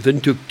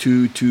Windhoek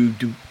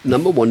to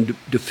number one,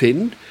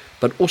 defend,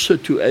 but also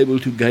to able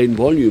to gain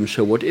volume.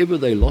 So whatever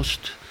they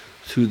lost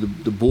through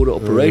the border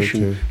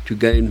operation, to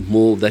gain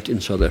more of that in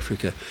South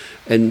Africa.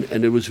 And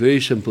it was very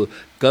simple.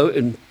 Go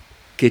and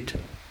get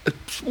a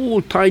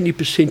small, tiny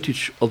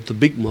percentage of the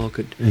big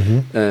market,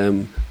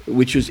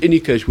 which is, in any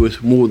case,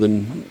 worth more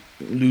than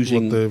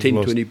losing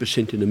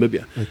 10-20% in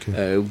Namibia,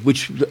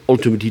 which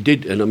ultimately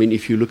did. And I mean,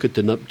 if you look at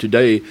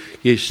today,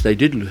 yes,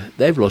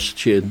 they've lost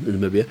share in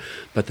Namibia,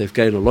 but they've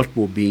gained a lot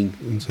more being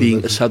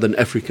a Southern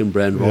African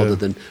brand rather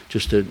than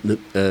just a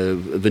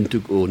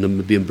Windhoek or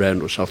Namibian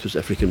brand or Southwest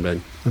African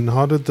brand. And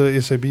how did the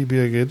SAB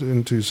beer get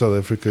into South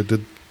Africa?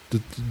 Did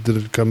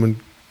it come in?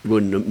 Well,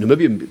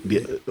 Namibian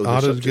beer. How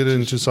did it get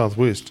into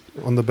Southwest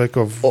on the back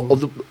of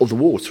the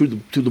war to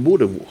the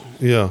border war?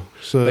 Yeah.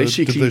 So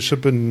basically, did they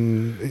ship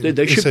in?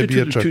 They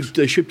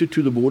shipped it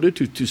to the border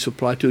to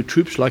supply to the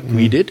troops like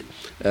we did,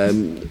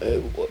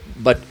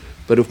 but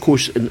of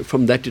course,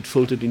 from that it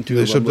filtered into.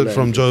 They shipped it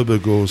from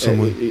Joburg or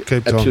somewhere,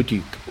 Cape Town.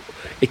 Absolutely,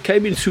 it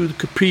came in through the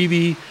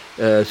Caprivi,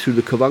 through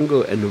the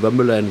Kavango and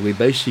Novemberland,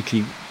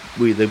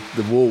 where the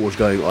war was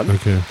going on,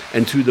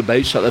 and through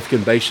the South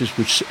African bases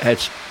which had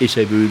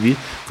SA Brewery,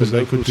 because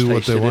they could do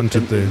what they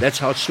wanted there. That's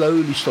how it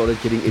slowly started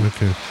getting in.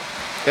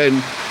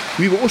 And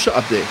we were also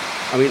up there.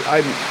 I mean,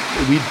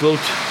 we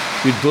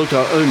built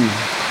our own.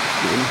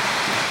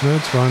 No,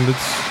 it's fine.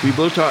 We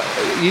built our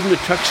even the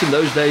trucks in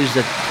those days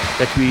that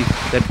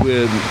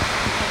were.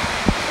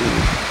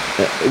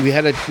 We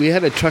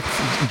had a truck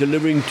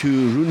delivering to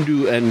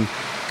Rundu and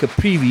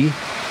Caprivi,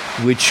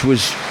 which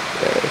was.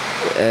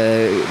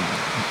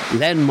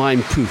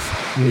 Landmine proof.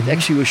 It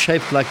actually was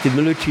shaped like the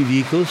military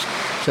vehicles,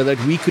 so that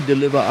we could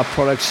deliver our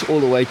products all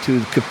the way to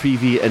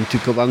Caprivi and to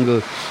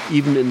Kavango,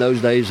 even in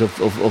those days of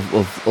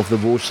the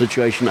war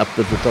situation up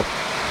at the top.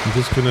 I'm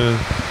just gonna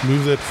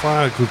move that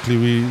fire quickly.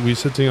 We're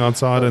sitting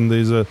outside, and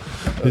there's a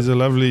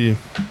lovely.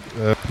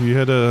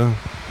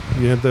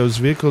 You had those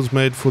vehicles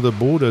made for the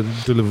border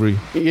delivery.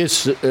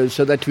 Yes,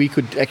 so that we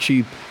could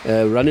actually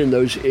run in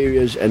those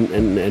areas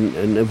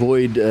and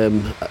avoid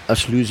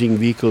us losing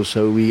vehicles.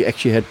 So we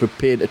actually had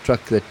prepared a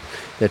truck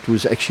that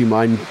was actually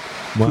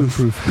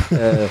mine-proof,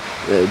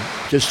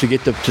 just to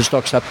get the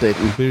stocks up there.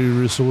 Very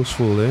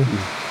resourceful there.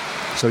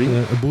 Sorry?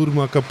 A boer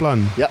maak 'n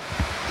plan. Yeah.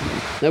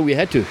 No, we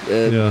had to.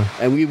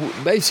 And we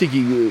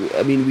basically,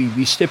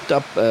 we stepped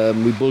up.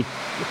 We built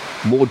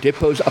more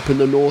depots up in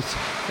the north,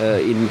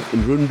 in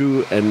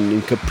Rundu and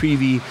in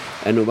Caprivi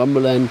and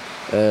Novemberland.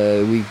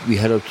 We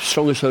had a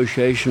strong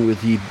association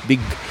with the big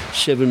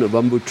 7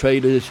 November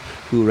traders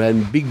who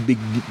ran big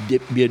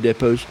beer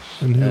depots.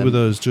 And who were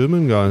those,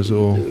 German guys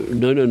or?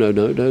 No.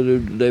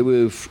 They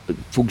were,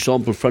 for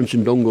example, Franz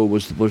Ndongo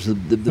was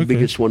the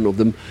biggest one of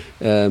them.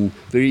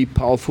 Very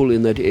powerful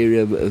in that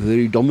area,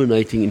 very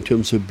dominating in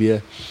terms of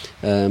beer.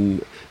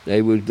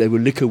 They were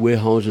liquor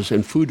warehouses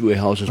and food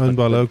warehouses. Owned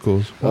by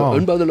locals. Wow.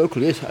 Owned by the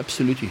locals, yes,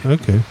 absolutely.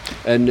 Okay.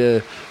 And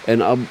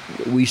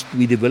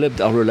we developed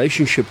our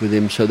relationship with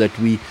them so that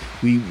we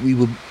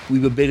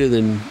were better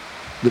than,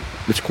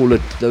 let's call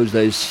it those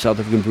days, South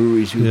African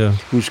breweries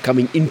who's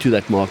coming into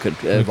that market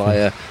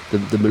via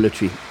the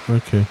military.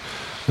 Okay.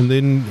 And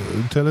then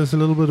tell us a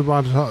little bit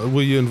about how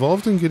were you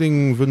involved in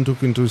getting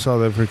Windhoek into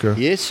South Africa?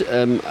 Yes,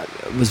 I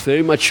was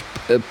very much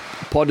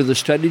part of the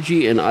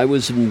strategy, and I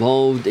was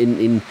involved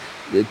in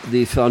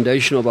the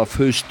foundation of our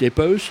first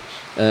depots,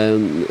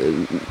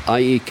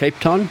 i.e. Cape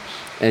Town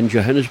and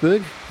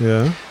Johannesburg.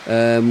 Yeah.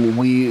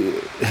 We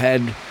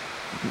had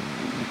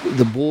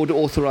the board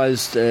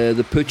authorized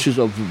the purchase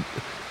of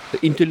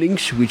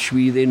Interlinks, which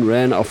we then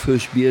ran our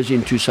first beers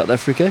into South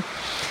Africa.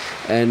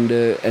 And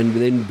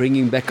then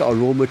bringing back our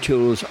raw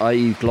materials,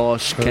 i.e.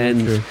 glass,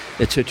 cans,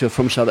 etc.,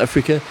 from South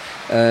Africa.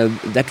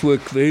 That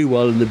worked very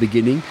well in the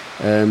beginning,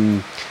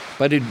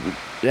 but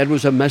that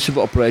was a massive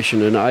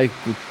operation, and I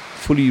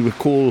fully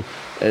recall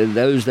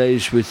those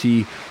days with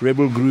the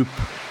Rebel Group,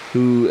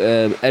 who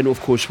and of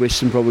course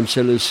Western Province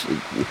Cellars,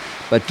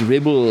 but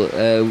Rebel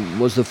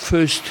was the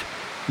first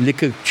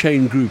liquor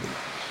chain group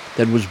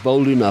that was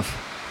bold enough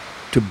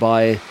to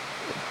buy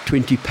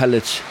 20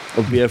 pallets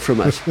of beer from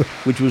us,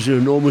 which was an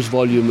enormous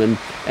volume,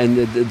 and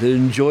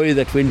the joy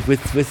that went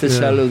with the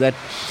sale of that,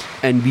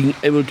 and being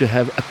able to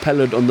have a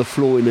pallet on the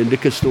floor in a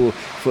liquor store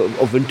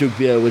of Windhoek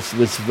beer was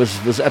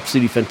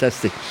absolutely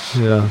fantastic.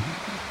 Yeah.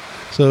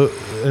 So,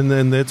 and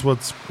then that's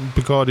what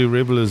Bacardi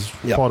Rebel is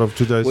part of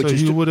today. So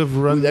you would have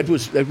run. That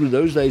was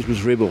those days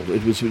was Rebel.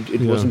 It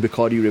wasn't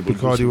Bacardi Rebel.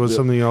 Bacardi was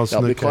something else. Yeah,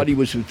 Bacardi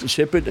was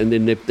separate, and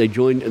then they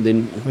joined, and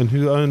then. And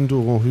who owned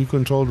or who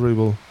controlled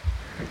Rebel?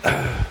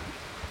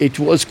 It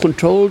was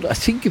controlled, I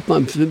think,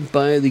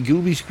 by the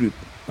Gilbey's group.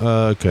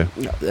 Okay.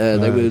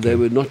 They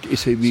were not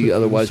SAB. So,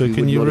 otherwise, so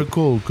can you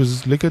recall?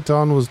 Because Liquor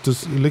Town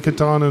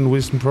and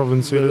Western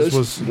Province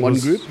was one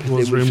group.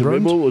 Was there was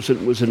Rebel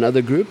was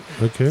another group.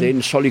 Okay.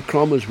 Then Solly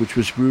Kramers, which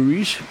was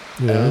breweries.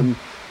 Yeah.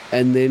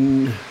 And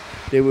then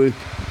there were.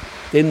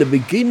 Then the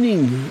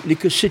beginning,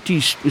 Liquor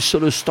Cities was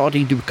sort of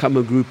starting to become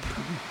a group.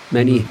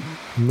 Manny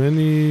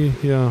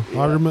Yeah.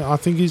 I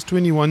think he's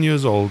 21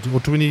 years old or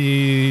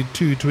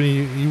 22,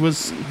 20.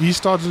 He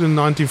started in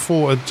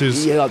 94 at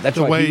his. Yeah, that's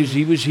right.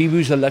 He was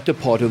the latter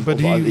part of. But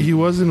he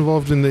was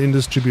involved in the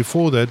industry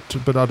before that.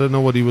 But I don't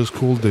know what he was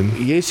called then.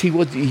 Yes, he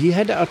was. He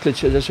had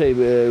outlets, as I say,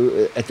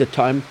 at the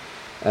time.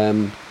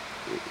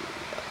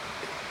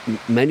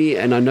 Many,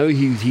 and I know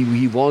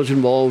he was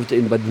involved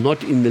in, but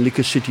not in the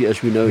Liquor City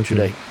as we know it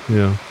today.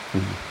 Yeah.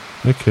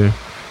 Okay.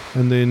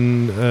 And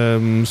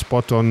then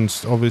Spot On,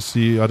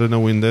 obviously, I don't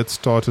know when that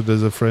started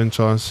as a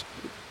franchise.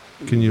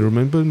 Can you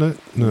remember that?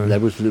 No.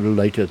 That was a little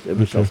later. It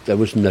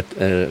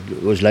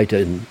was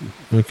later.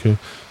 Okay.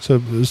 So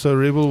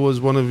Rebel was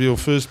one of your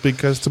first big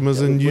customers,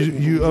 and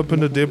you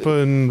opened a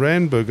depot in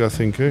Randburg, I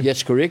think, eh?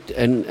 Yes, correct.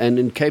 And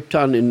in Cape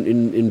Town,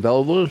 in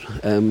Bellville,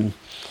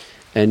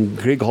 and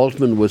Greg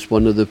Holtman was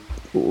one of the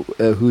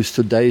who's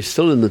today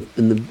still in the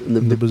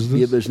business?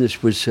 beer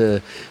business, was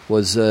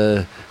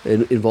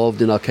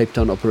involved in our Cape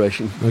Town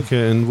operation.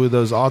 Okay, and were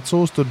those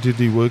outsourced, or did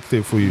he work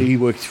there for you? He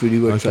worked for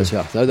us,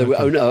 yeah. No, they were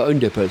our own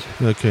depots.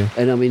 Okay.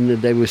 And I mean,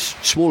 they were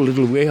small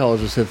little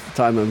warehouses at the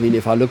time. I mean,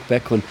 if I look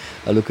back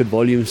I look at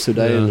volumes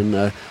today, and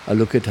I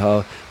look at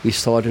how we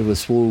started with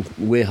small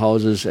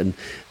warehouses and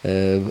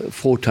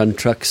 4-ton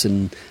trucks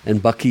and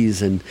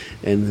buckies, and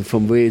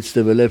from where it's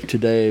developed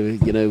today,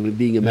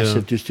 being a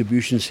massive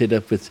distribution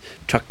setup with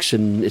trucks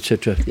and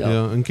etc.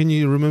 Yeah. And can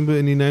you remember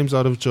any names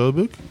out of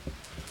Joburg?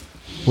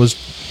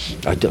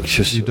 I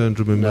don't. You don't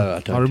remember? No, I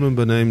don't. I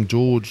remember name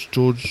George.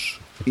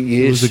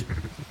 Yes.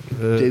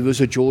 There was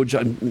a George,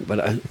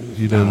 but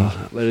you don't.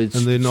 And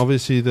then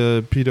obviously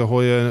the Peter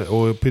Hoyer,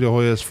 or Peter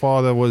Hoyer's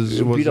father was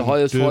Peter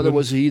Hoyer's father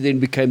was. He then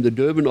became the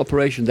Durban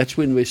operation. That's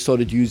when we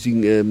started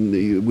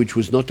using, which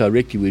was not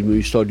directly when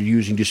we started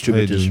using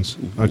distributors. Agents.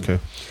 Okay.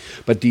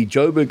 But the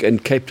Joburg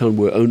and Cape Town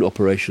were own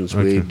operations,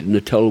 where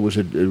Natal was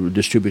a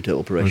distributor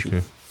operation.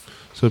 Okay.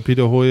 So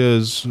Peter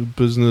Hoyer's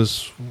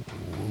business,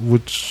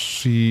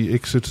 which he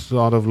exited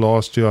out of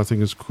last year, I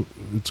think it's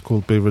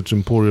called Beverage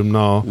Emporium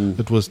now.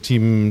 It was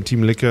Team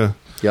Liquor.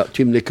 Yeah,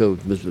 Team Liquor.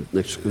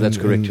 That's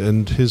correct.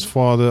 And his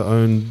father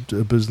owned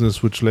a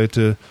business which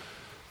later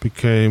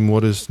became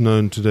what is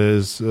known today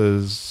as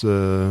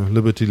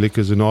Liberty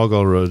Liquors in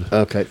Argyle Road.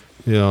 Okay.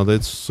 Yeah,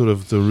 that's sort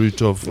of the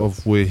root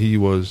of where he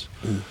was.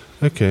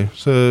 Okay,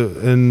 so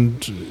I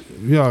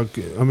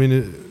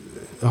mean,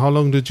 how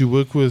long did you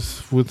work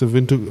with the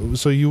Windhoek?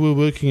 So you were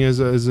working as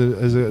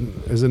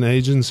an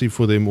agency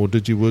for them, or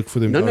did you work for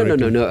them?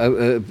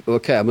 No.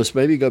 Okay, I must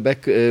maybe go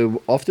back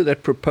after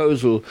that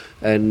proposal,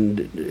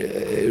 and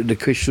the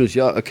question was,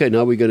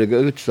 now we're going to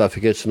go to South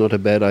Africa. It's not a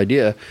bad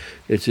idea.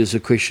 It is a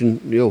question,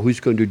 who's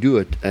going to do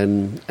it?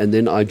 And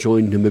then I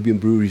joined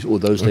Namibian Breweries, or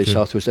those days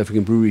Southwest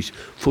African Breweries,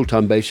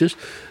 full-time basis,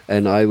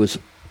 and I was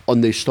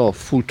on their staff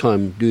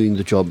full-time doing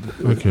the job.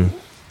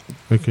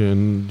 Okay,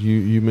 and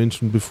you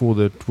mentioned before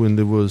that when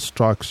there were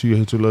strikes, you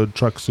had to load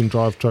trucks and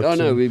drive trucks. Oh,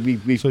 no,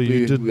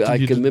 I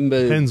can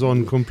remember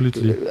hands-on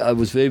completely. I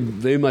was very,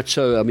 very much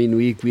so. I mean,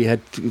 we had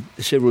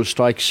several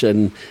strikes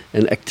and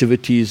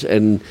activities,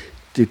 and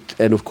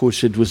of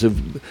course it was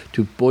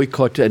to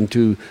boycott and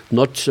to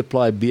not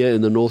supply beer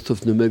in the north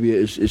of Namibia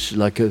is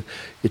like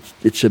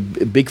it's a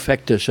big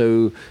factor.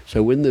 So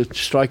when the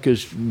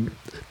strikers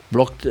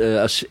blocked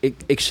us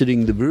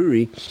exiting the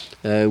brewery,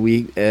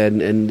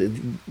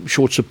 and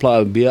short supply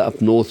of beer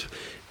up north,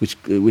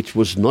 which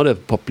was not a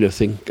popular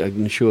thing.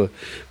 I'm sure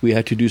we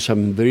had to do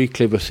some very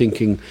clever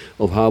thinking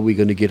of how we're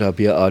going to get our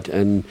beer out.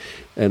 And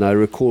I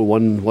recall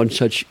one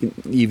such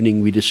evening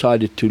we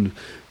decided to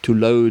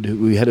load.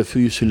 We had a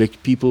few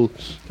select people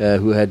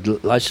who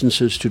had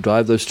licenses to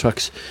drive those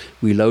trucks.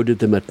 We loaded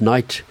them at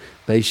night,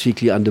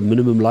 basically under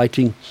minimum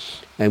lighting,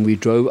 and we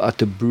drove out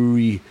the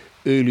brewery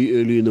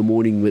early in the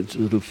morning with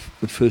sort of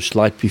the first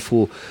light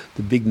before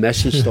the big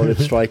masses started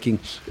striking,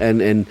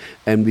 and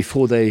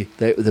before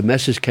the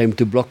masses came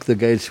to block the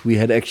gates, we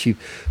had actually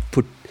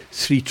put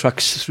 3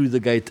 trucks through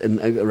the gate and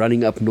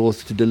running up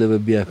north to deliver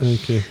beer.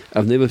 Okay.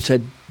 I've never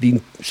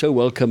been so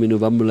welcome in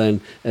Novemberland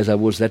as I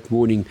was that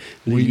morning.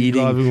 Were you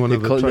driving one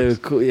of the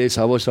trucks? Yes,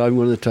 I was driving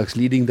one of the trucks,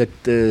 leading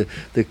the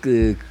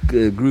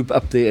group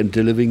up there and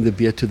delivering the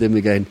beer to them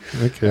again.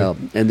 Okay.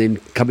 And then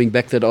coming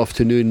back that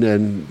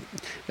afternoon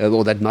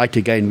or that night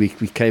again, we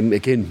came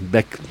again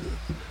back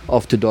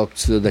after dark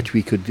so that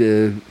we could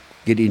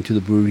get into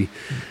the brewery.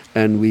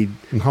 And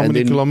how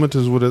many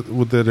kilometers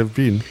would that have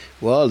been?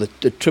 Well,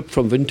 the trip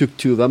from Windhoek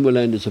to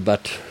Wambeland is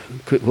about,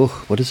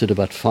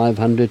 about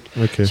 500,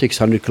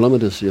 600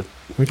 kilometers. Yeah.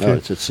 Okay.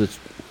 It's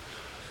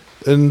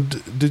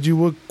and did you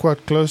work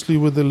quite closely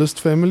with the List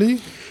family?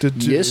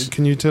 Yes.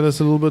 Can you tell us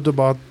a little bit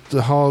about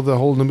how the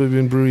whole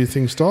Namibian brewery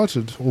thing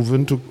started, or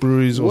Windhoek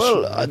Breweries? It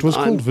was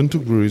called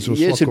Windhoek Breweries. Or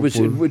yes,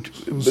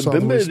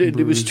 remember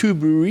there was 2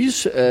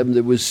 breweries.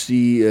 There was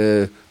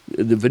the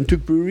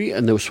Windhoek Brewery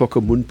and the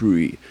Swakopmund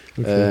Brewery.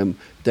 Okay.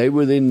 They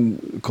were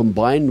then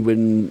combined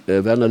when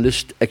Werner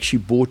List actually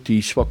bought the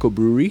Swakop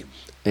Brewery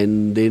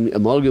and then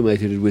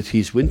amalgamated it with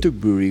his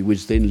Windhoek Brewery,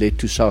 which then led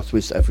to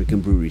Southwest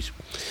African Breweries.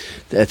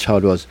 That's how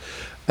it was.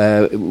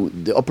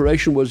 The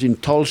operation was in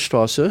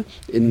Talstrasse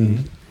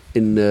in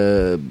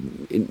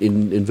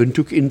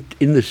Windhoek,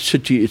 in the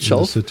city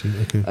itself. In the city,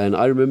 okay. And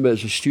I remember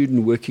as a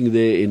student working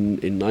there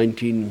in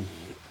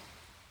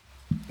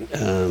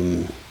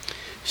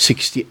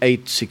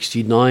 1968,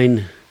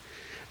 69,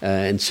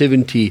 and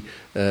 70.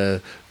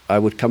 I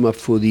would come up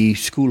for the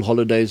school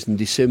holidays in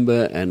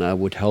December, and I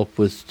would help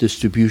with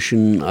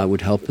distribution. I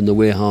would help in the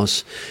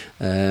warehouse.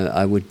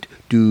 I would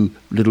do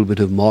a little bit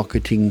of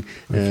marketing.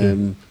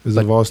 Okay. As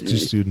a varsity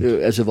student.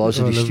 As a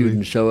varsity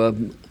student. So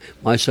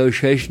my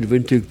association with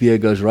Windhoek beer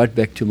goes right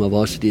back to my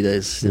varsity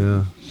days.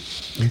 Yeah.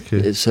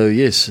 Okay. So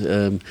yes.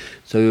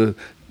 So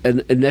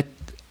and that.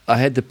 I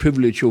had the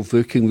privilege of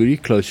working very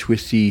close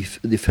with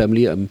the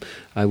family.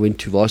 I went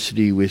to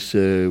varsity with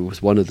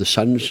one of the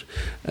sons.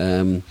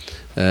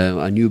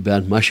 I knew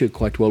Bernd Masche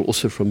quite well,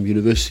 also from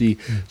university.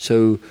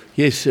 So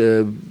yes,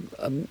 I've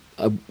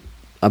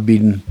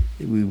been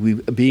we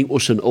being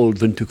also an old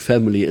Windhoek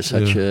family as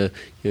such.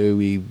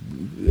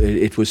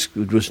 It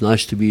was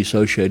nice to be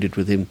associated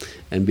with him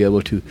and be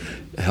able to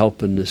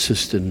help and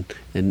assist and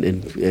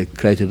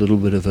create a little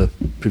bit of a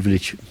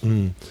privilege.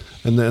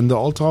 And the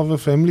Althaver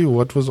family,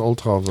 what was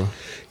Althaver?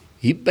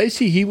 He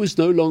was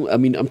no longer. I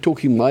mean, I'm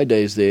talking my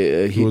days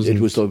there. It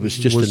was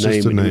just a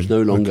name. It was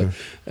no longer.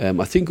 Okay.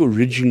 I think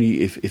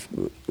originally, if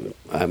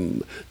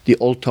the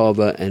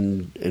Althaver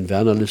and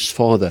Werner List's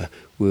father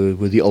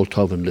were the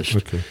Althaver List.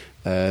 Okay.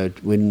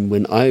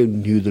 When I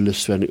knew the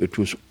List,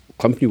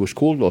 company was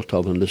called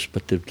Althaver List,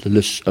 but the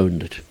Lists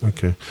owned it.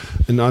 Okay.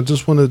 And I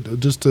just wanted a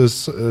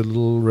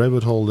little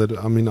rabbit hole that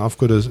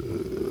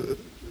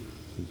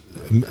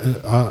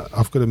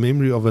I've got a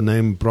memory of a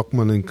name,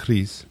 Brockman and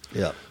Kries.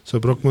 Yeah. So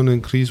Brockman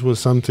and Kries was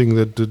something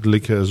that did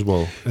liquor as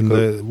well, and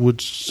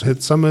which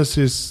had some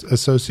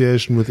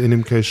association with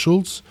NMK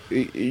Schulz.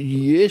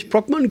 Yes,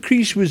 Brockman and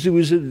Kries was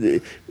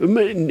in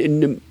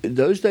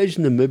those days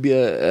in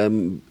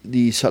Namibia.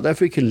 The South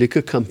African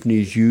liquor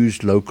companies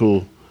used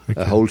local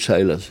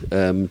wholesalers.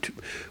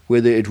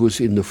 Whether it was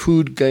in the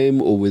food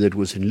game or whether it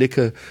was in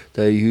liquor,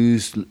 they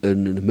used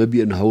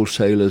Namibian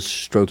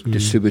wholesalers,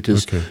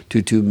 distributors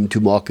to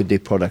market their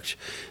products.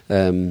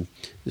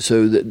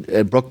 So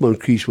Brockman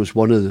Kries was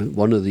one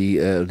of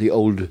the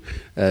old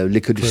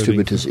liquor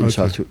distributors in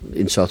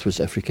Southwest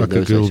Africa. Like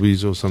a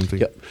Gilbey's or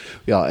something.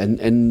 Yeah.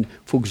 And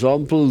for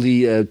example,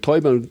 the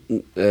Teuber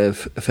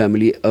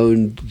family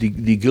owned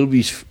the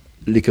Gilbey's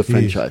liquor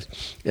franchise.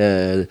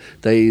 Yes.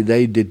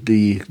 They did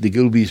the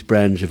Gilbey's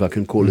brands, if I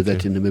can call it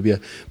that, in Namibia.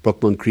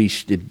 Brockman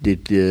Kries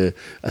did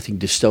I think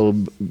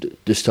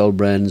Distel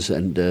brands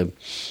and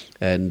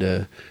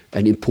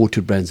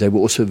imported brands. They were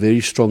also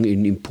very strong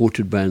in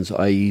imported brands,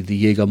 i.e.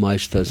 the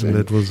Jägermeisters. And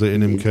that was the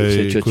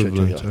NMK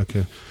equivalent.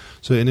 Okay.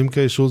 So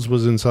NMK Schulz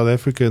was in South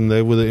Africa, and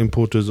they were the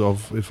importers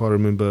of, if I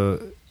remember,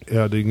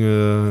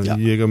 Erdinger,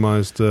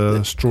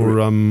 Jägermeister, Straw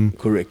Rum.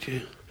 Correct.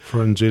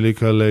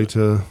 Frangelica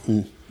later.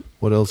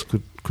 What else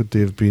could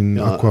there have been?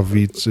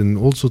 Aquavits and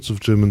all sorts of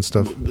German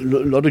stuff. A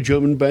lot of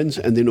German brands,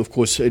 and then of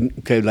course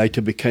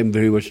later became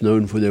very much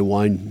known for their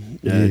wine,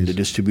 the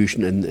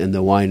distribution and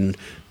the wine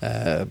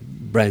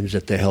brands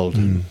that they held.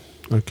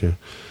 Okay.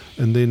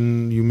 And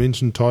then you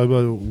mentioned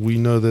Teuber. We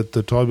know that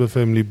the Teuber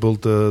family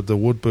built the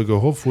Wartburger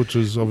Hof, which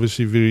is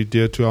obviously very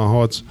dear to our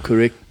hearts.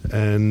 Correct.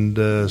 And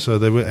so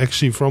they were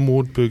actually from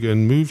Wartburg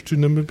and moved to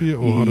Namibia?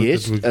 Or how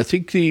yes, did that work? I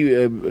think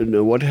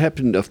what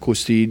happened, of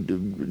course, the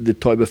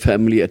Teuber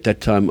family at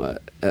that time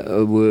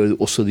were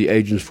also the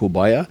agents for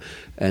Bayer,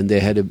 and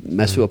they had a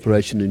massive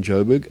operation in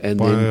Joburg. And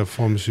Bayer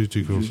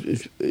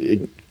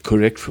Pharmaceuticals.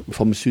 Correct,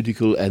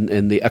 pharmaceutical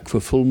and the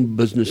Aqua Film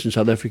business in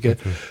South Africa.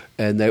 Okay.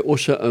 And they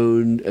also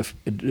owned a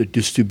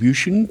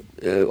distribution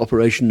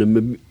operation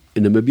in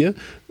Namibia,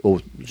 or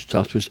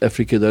Southwest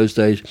Africa those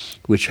days,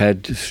 which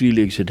had three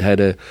legs. It had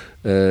a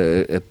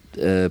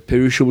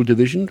perishable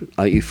division,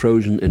 i.e.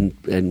 frozen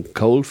and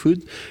cold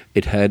food.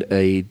 It had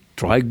a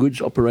dry goods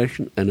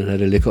operation, and it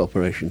had a liquor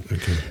operation.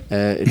 Okay.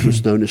 It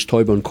was known as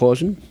Teuber &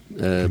 Carson,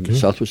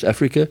 Southwest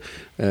Africa,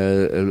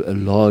 a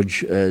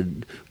large,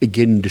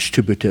 again,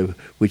 distributor,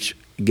 which,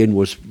 again,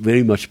 was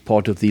very much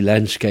part of the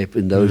landscape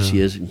in those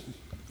years.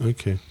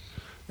 Okay.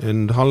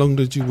 And how long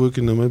did you work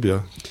in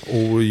Namibia?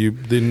 Or were you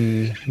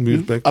then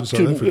moved back to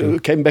South Africa?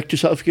 Came back to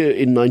South Africa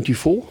in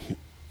 94.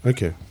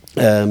 Okay.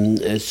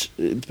 It's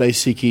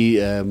basically,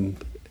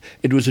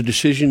 it was a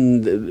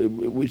decision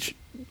which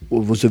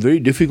was a very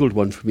difficult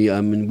one for me.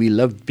 I mean, we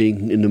loved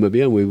being in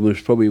Namibia. We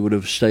probably would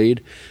have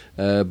stayed,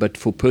 but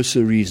for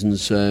personal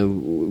reasons,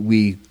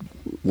 we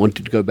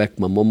wanted to go back.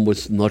 My mom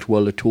was not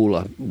well at all.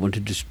 I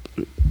wanted to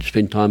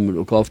spend time and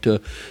look after her.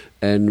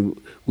 And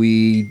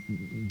we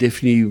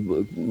definitely,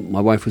 my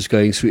wife was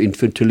going through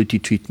infertility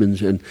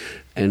treatments, and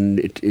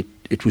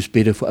it was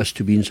better for us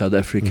to be in South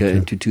Africa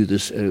and to do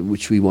this,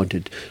 which we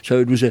wanted. So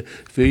it was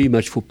very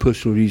much for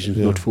personal reasons,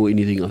 not for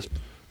anything else.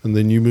 And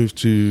then you moved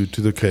to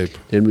the Cape.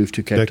 Then moved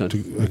to Cape Town.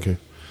 Okay.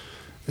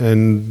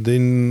 And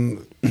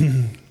then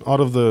out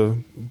of the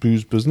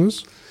booze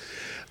business?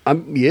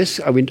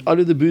 Yes, I went out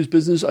of the booze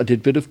business. I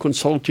did a bit of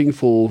consulting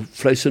for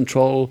Vleis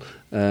Central,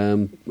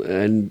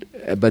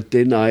 but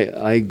then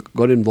I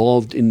got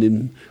involved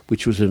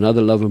which was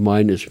another love of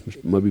mine, is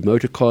maybe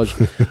motor cars.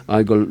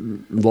 I got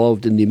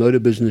involved in the motor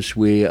business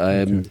where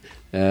I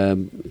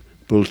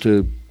built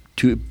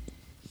two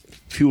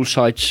fuel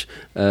sites.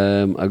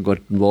 I got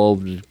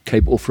involved in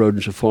Cape Off-Road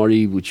and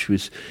Safari, which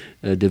was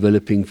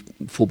developing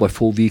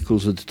 4x4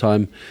 vehicles at the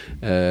time,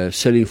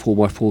 selling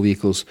 4x4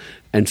 vehicles,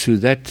 and through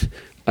that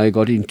I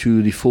got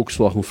into the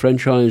Volkswagen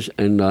franchise,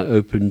 and I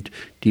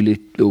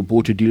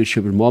bought a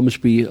dealership in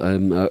Malmesbury.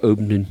 I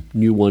opened a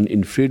new one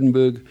in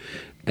Vredenburg,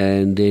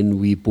 and then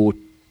we bought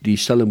the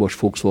Stellenbosch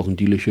Volkswagen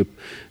dealership,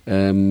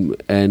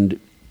 and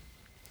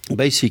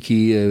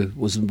basically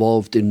was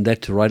involved in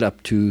that right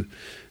up to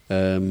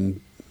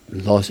end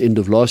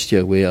of last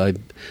year, where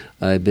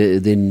I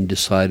then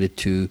decided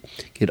to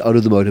get out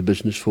of the motor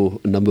business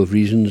for a number of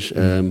reasons,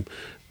 and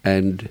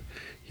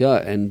lo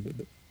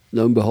and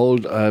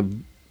behold, I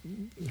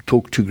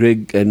talked to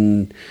Greg,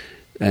 and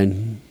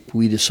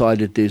we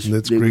decided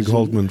that's Greg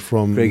Holtman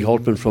from the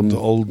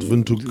old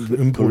Windhoek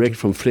import. Correct,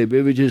 from Flair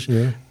Beverages,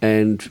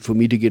 and for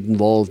me to get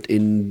involved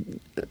in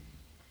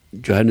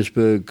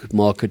Johannesburg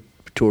market,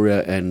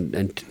 Pretoria and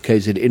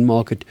KZN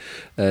market,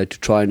 to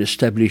try and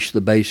establish the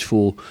base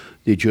for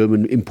the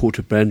German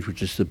imported brand,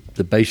 which is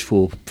the base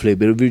for Flair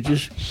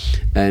Beverages.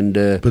 And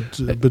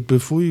but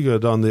before you go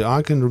down there,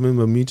 I can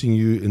remember meeting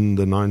you in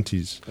the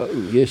 90s. Oh,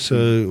 yes.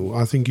 So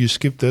I think you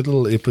skipped that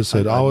little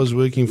episode. I was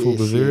working for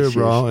Bavaria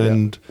Brau,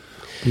 and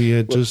we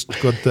had just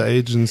got the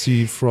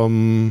agency for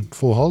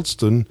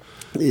Holsten,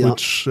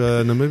 which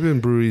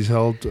Namibian breweries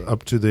held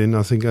up to then,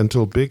 I think,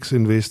 until Beck's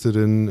invested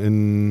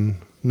in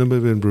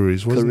Namibian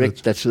breweries, wasn't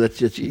it? Correct. That's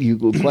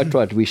you're quite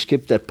right. We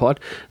skipped that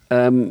part.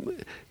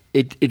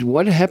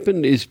 What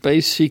happened is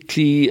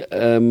basically,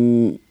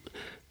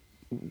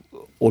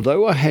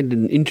 although I had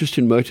an interest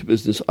in motor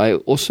business, I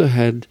also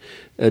had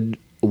a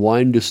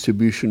wine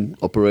distribution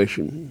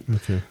operation.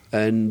 Okay.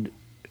 And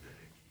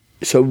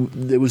so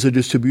there was a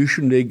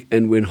distribution leg,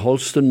 and when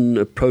Holsten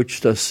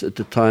approached us at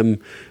the time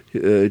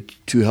to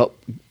help,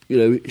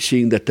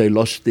 seeing that they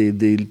lost their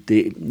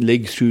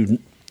leg through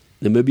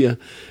Namibia,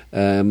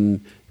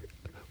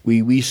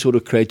 we sort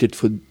of created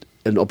for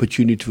an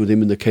opportunity for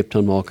them in the Cape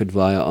Town market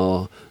via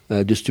our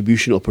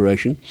distribution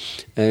operation,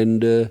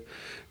 and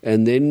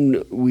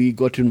then we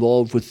got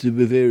involved with the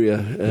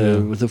Bavaria,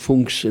 with the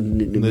Funks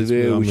and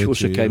Bavaria, which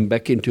also came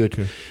back into it,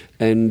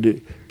 and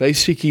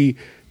basically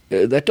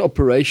that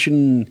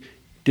operation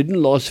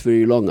didn't last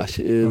very long.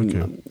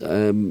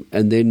 And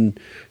then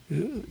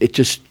it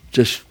just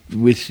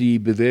with the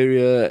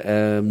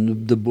Bavaria,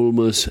 the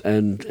Bulmers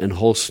and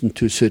Holsten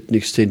to a certain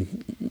extent,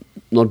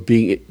 not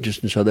being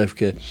just in South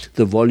Africa,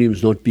 the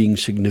volumes not being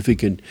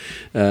significant,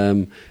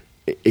 we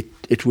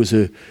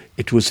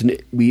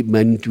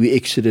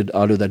exited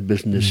out of that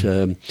business.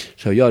 But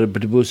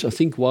it was, I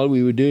think, while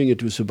we were doing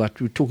it, we're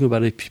talking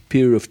about a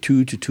period of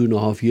 2 to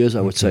 2.5 years,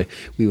 I would say,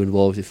 we were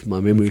involved, if my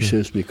memory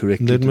serves me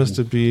correctly. That must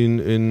have been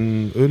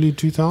in early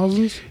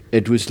 2000s?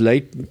 It was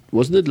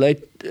wasn't it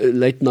late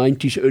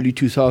 90s, early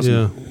 2000s?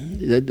 Yeah.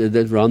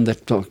 That around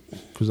that time.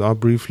 Because I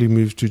briefly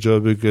moved to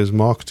Joburg as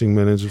marketing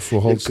manager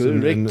for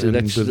Holsten. Correct.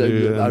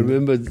 I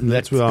remember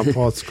that's where our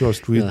paths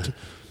crossed.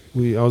 I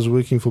was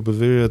working for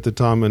Bavaria at the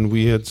time, and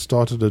we had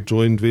started a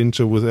joint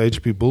venture with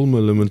HP Bulmer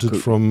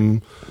Limited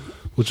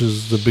which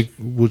was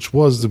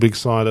the big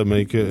cider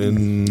maker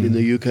in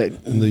the UK.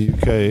 In the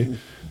UK,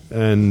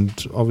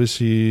 and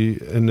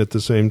obviously, and at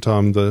the same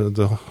time,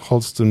 the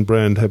Holsten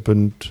brand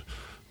happened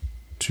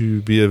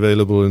to be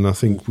available, and I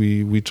think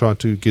we tried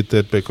to get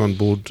that back on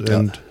board.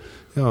 And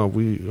I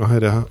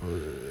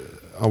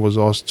was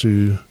asked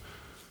to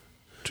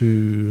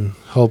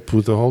help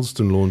with the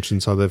Holsten launch in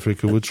South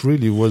Africa, which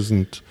really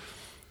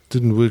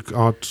didn't work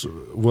out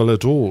well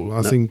at all.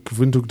 I think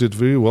Windhoek did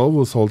very well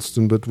with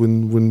Holsten, but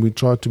when we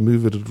tried to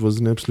move it was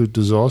an absolute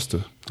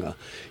disaster.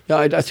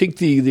 I think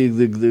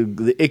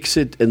the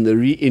exit and the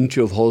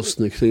re-entry of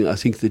Holsten, I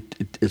think that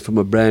it, from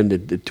a brand,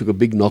 it took a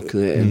big knock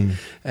there,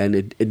 and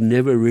it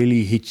never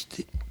really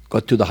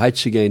got to the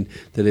heights again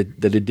that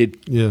it did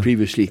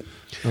previously.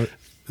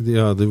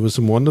 There was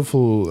some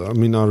wonderful. I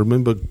mean, I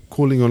remember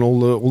calling on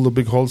all the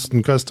big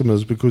Holsten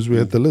customers because we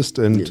had the list,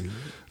 and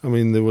I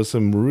mean, there were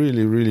some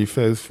really, really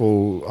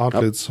faithful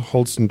outlets.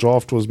 Holsten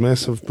Draft was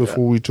massive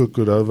before we took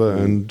it over,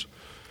 and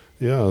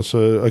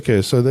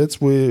so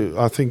that's where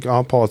I think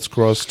our paths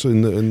crossed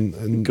in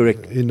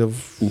end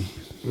of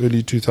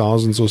early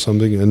 2000s or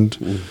something, and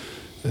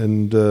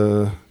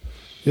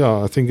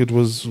I think it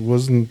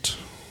wasn't.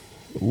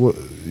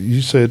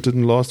 You say it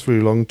didn't last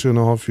very long,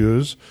 2.5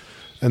 years.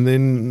 And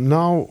then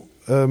now,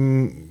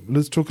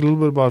 let's talk a little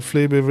bit about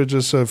Flair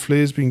Beverages. So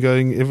Flair's been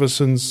going ever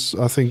since,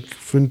 I think,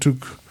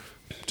 Windhoek.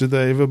 Did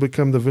they ever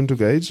become the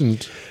Windhoek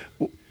agent?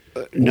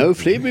 No,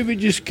 Flair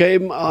Beverages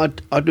came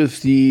out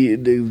of the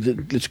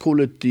let's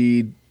call it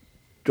the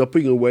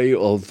dropping away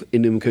of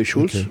NMK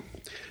Schulz. Okay.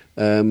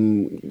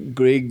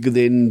 Greg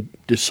then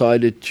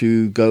decided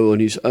to go on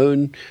his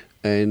own,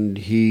 and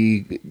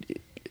he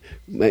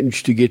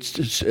managed to get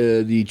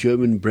the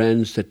German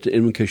brands that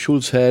MK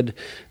Schulz had,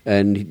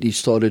 and he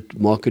started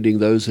marketing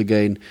those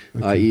again,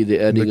 i.e. the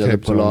Erdinger, the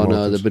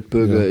Polana, the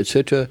Bitburger,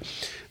 etc.,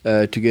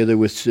 together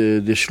with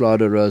the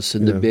Schladeras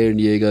and the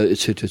Bärenjäger,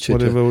 etc., etc.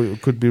 Whatever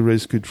could be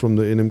rescued from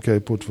the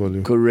NMK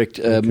portfolio. Correct.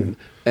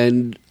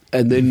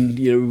 And then,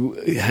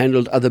 he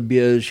handled other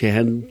beers. He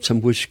handled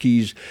some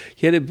whiskies.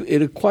 He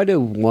had quite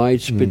a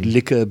widespread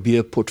liquor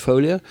beer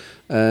portfolio,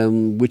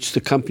 which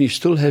the company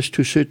still has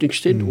to a certain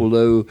extent,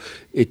 although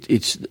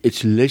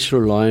it's less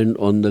reliant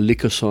on the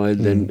liquor side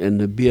and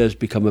the beer has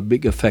become a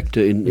bigger factor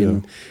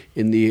in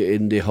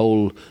the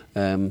whole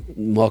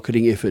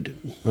marketing effort.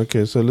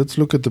 Okay, so let's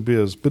look at the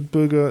beers.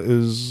 Bitburger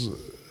is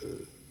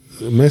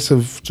a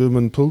massive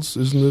German Pils,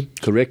 isn't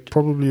it? Correct.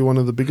 Probably one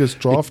of the biggest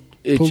draft Pils.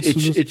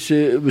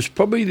 It was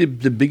probably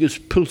the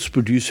biggest Pils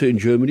producer in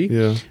Germany.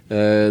 Yeah.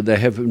 They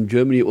have in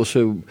Germany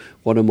also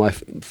one of my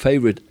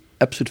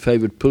absolute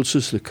favorite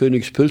Pilsers, the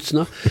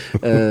Königspilsner.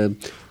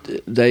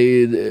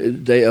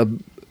 They are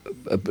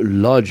a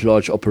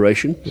large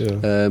operation.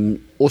 Yeah.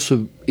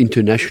 Also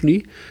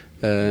internationally.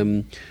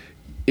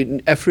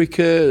 In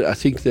Africa, I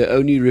think they're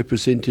only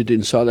represented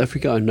in South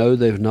Africa. I know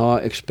they've now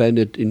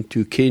expanded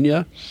into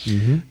Kenya.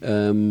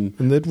 And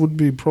that would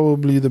be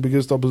probably the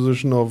biggest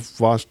opposition of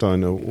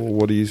Warstein, or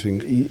what do you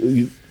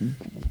think?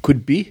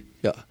 Could be,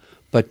 yeah.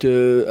 But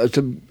as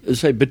I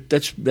say, but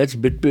that's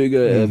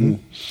Bitburger.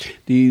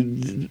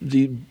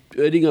 The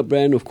Erdinger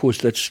brand, of course,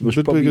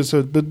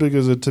 Bitburger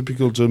is a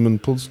typical German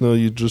Pilsner.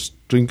 You just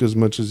drink as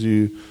much as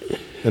you,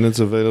 and it's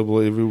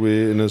available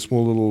everywhere in a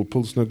small little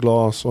Pilsner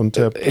glass on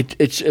tap.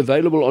 It's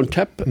available on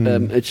tap.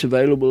 It's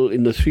available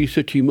in the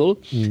 330 ml.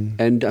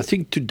 And I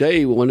think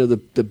today one of the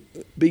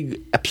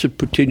big absolute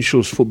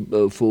potentials for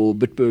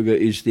Bitburger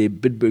is their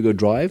Bitburger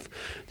Drive,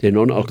 their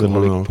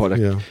non-alcoholic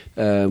product,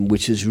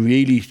 which is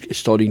really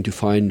starting to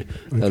find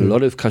a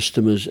lot of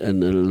customers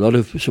and a lot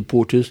of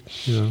supporters.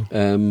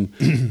 And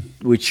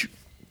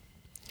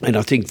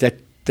I think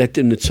that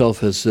in itself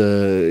has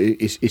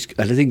is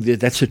I think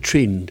that's a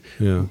trend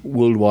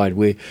worldwide.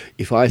 Where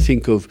if I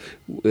think of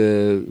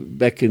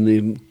back in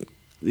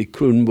the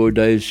Kronenbourg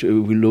days,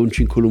 we're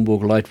launching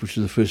Kronenbourg Light, which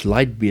is the first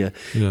light beer,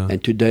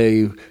 and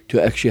today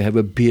to actually have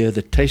a beer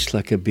that tastes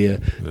like a beer,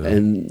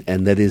 and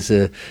that is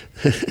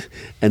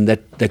and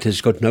that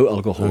has got no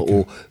alcohol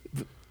or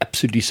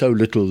absolutely so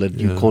little that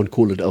you can't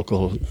call it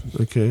alcohol.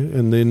 Okay,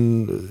 and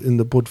then in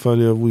the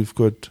portfolio we've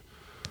got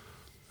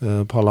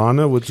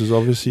Polana, which is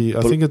obviously,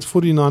 I think it's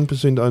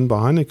 49% owned by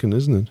Heineken,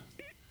 isn't it?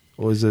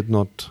 Or is it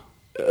not?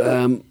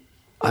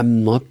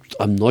 I'm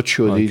not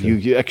sure. Okay.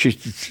 You're actually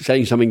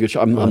saying something which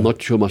I'm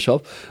not sure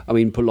myself. I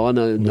mean,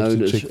 Polana,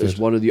 known as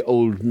one of the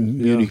old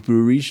Munich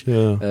breweries,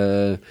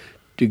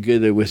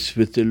 together with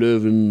the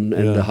Löwen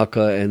and the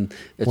Hacker and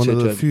etc. One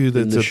of the few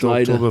that's at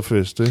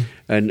Oktoberfest, eh?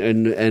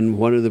 And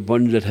one of the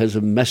ones that has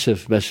a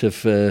massive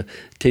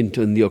tent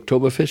on the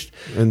Oktoberfest.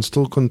 And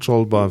still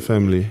controlled by a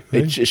family. Eh?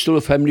 It's still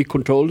a family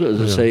controlled, as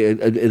I say.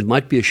 It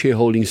might be a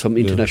shareholding, some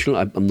international.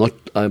 I'm not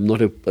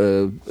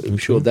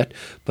sure of that,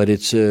 but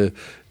it's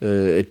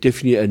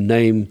definitely a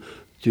name.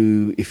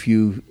 If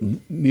you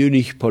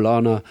Munich,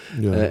 Polana,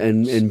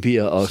 and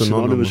beer are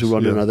synonymous with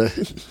one another.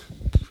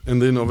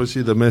 And then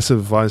obviously the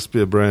massive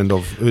Weissbier brand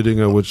of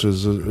Erdinger, which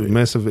is a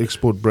massive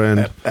export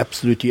brand.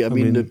 Absolutely. I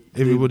mean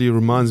everybody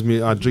reminds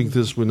me, I drink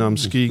this when I'm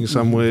skiing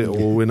somewhere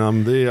or when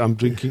I'm there. I'm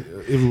drinking.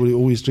 Everybody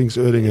always drinks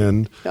Erdinger.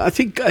 And I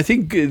think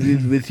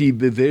with the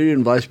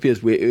Bavarian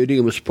Weissbiers, where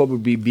Erdinger was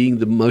probably being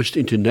the most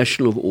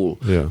international of all,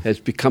 has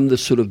become the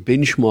sort of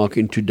benchmark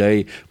in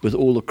today with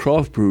all the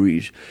craft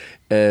breweries.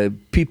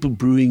 People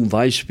brewing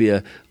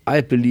Weissbier,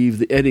 I believe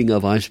the Erdinger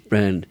Weiss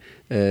brand,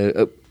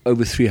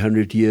 over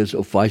 300 years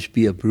of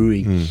Weissbier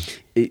brewing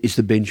is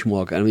the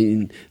benchmark. I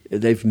mean,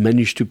 they've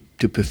managed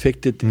to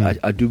perfect it.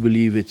 I do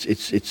believe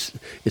it's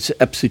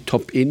absolute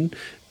top in,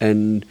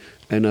 and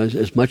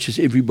as much as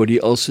everybody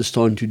else is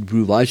starting to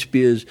brew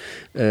Weissbiers,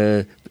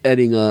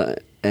 Erdinger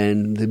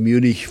and the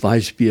Munich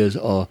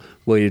Weissbiers are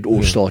where it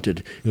all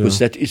started, because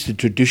that is the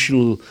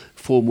traditional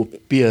form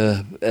of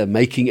beer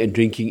making and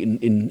drinking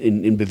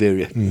in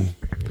Bavaria.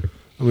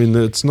 I mean,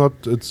 it's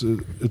not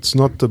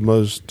the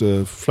most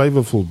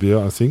flavorful beer,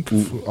 I think.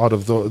 Out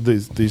of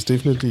there's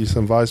definitely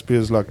some Weiss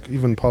beers like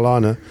even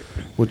Polana,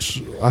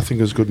 which I think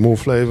has got more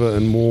flavor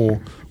and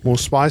more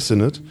spice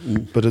in it.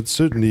 But it's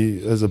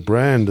certainly, as a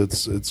brand,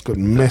 it's got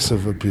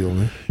massive appeal.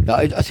 Eh? Now,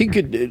 I think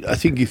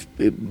if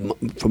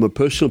from a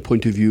personal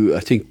point of view,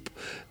 I think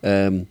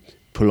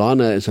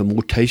Polana is a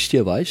more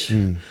tastier Weiss.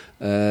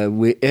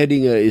 Where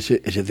Erdinger is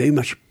a very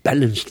much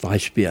balanced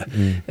Weiss beer.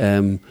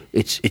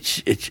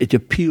 It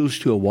appeals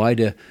to a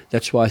wider.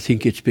 That's why I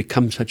think it's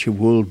become such a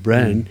world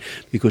brand,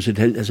 because it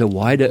has a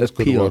wider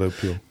appeal.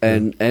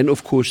 And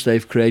of course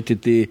they've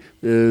created the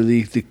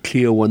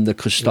clear one, the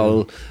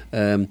Kristall.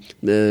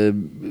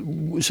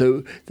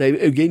 So they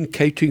again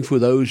catering for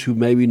those who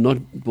maybe not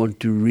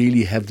want to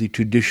really have the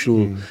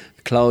traditional.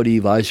 Cloudy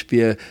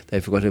Weissbier,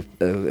 they've got a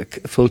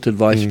filtered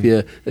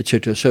Weissbier,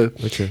 etc. So,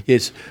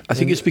 yes, I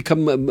think it's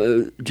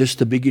become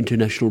just a big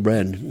international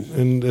brand.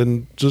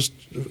 And just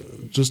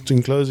just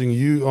in closing,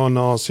 you are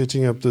now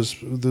setting up this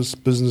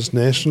business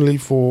nationally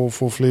for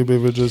Flair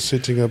Beverages,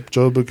 setting up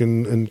Joburg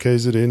and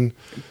KZN,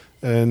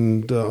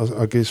 and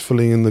I guess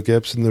filling in the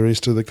gaps in the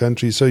rest of the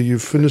country. So you're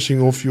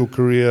finishing off your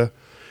career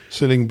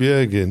selling beer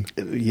again.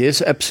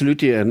 Yes,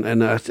 absolutely,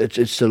 and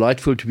it's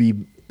delightful to be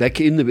back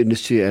in the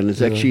industry, and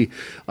it's actually,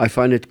 I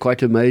find it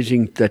quite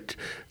amazing that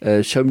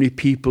so many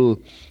people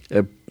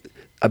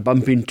I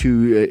bump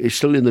into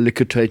still in the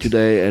liquor trade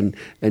today,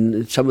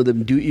 and some of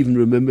them do even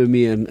remember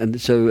me, and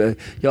so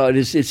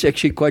it's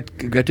actually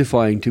quite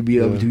gratifying to be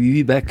able to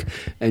be back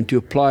and to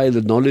apply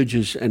the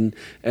knowledges, and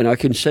I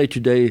can say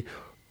today,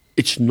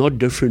 it's not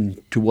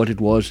different to what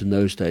it was in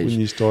those days. When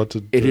you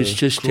started, it is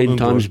just 10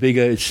 times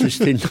bigger. It's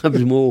just 10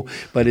 times more,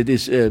 but it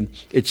is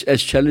it's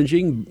as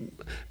challenging.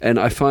 And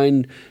I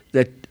find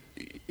that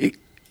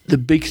the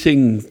big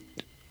thing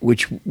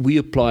which we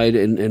applied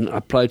and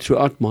applied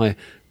throughout my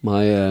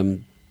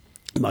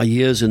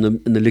years in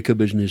the liquor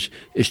business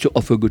is to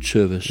offer good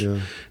service,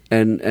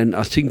 and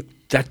I think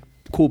that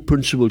core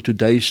principle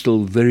today is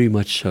still very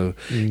much so.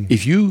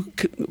 If you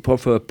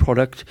offer a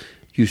product,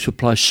 you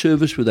supply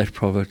service with that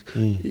product,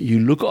 you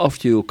look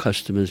after your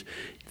customers,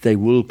 they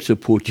will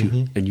support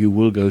you, and you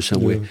will go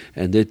somewhere.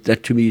 And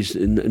that to me is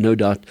no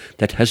doubt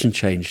that hasn't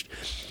changed.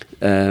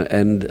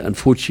 And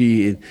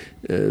unfortunately,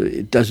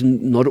 it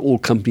doesn't. Not all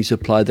companies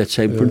apply that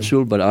same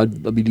principle, but I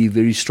believe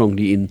very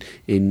strongly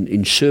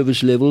in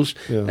service levels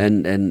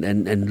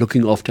and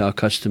looking after our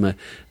customer.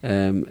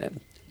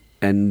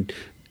 And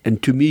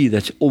to me,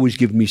 that's always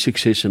given me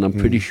success, and I'm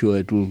pretty sure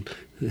it will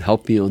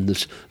help me on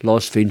this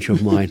last venture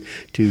of mine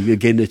to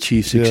again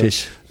achieve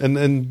success.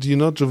 And you're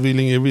not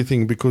revealing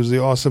everything, because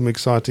there are some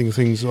exciting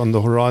things on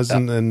the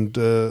horizon. And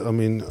I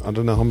mean, I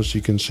don't know how much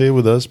you can share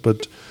with us,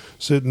 but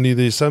certainly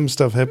there's some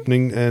stuff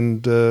happening,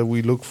 and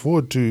we look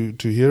forward to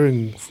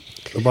hearing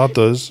about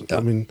those. I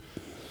mean,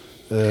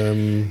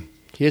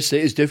 yes,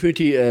 there is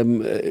definitely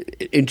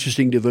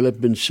interesting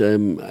developments.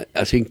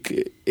 I think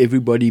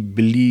everybody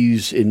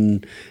believes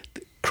in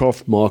the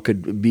craft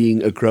market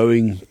being a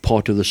growing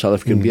part of the South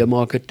African beer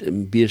market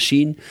and beer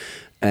scene,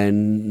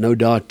 and no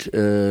doubt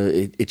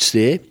it's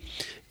there.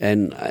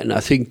 And I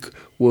think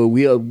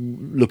we are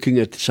looking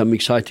at some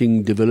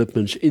exciting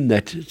developments in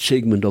that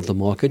segment of the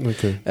market.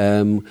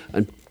 And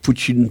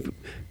put you in,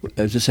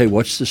 as I say,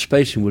 watch the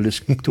space, and we'll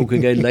just talk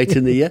again later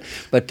in the year.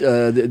 But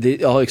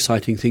there are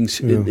exciting things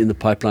in the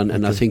pipeline,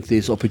 and I think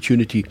there's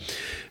opportunity.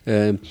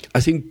 I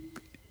think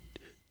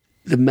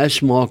the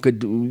mass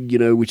market,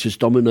 which is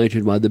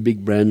dominated by the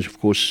big brands,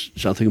 of course,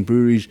 South African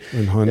breweries,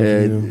 and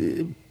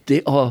Heineken,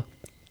 there are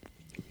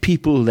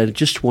people that are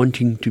just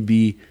wanting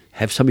to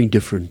have something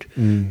different,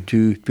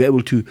 to be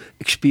able to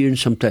experience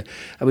something.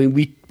 I mean,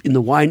 we in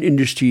the wine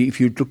industry,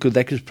 if you look at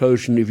that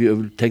explosion, if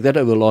you take that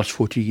over the last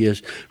 40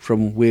 years,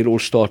 from where it all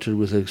started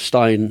with a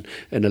Stein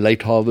and a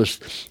late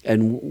harvest,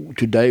 and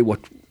today what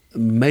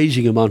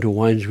amazing amount of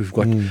wines we've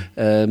got.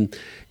 And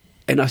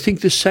I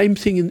think the same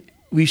thing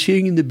we're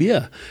seeing in the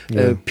beer.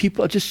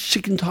 People are just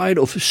sick and tired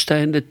of a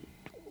standard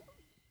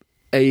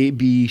A,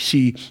 B,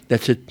 C.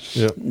 That's it.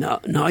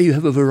 Now you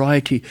have a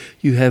variety.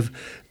 You have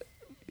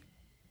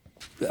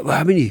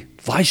how many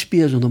Weiss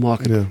beers on the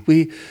market?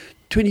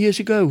 20 years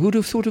ago, who'd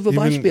have thought of a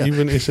Weiss beer?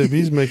 Even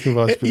SAB's making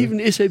Weiss beer.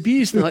 Even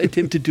SAB's now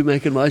attempted to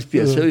make a Weiss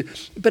beer. So,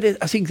 but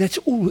I think that's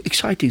all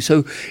exciting.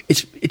 So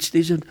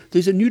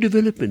there's a new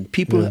development.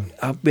 People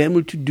are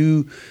able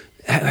to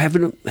have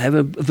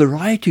a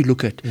variety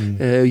look at.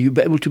 You'll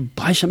be able to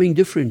buy something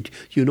different.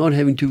 You're not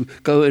having to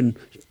go and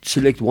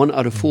select one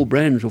out of 4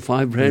 brands or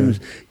 5 brands.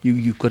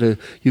 You've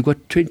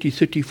got 20,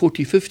 30,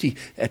 40, 50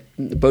 at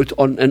both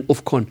on and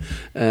off con.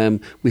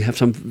 We have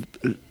some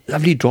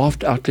lovely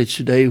draft outlets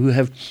today who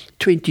have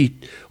 20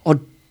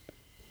 odd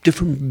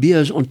different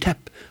beers on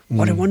tap.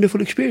 What a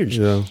wonderful experience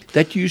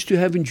that you used to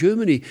have in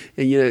Germany,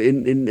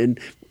 and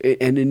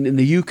in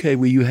the UK,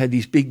 where you had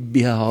these big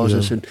beer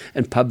houses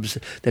and pubs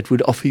that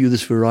would offer you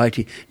this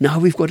variety. Now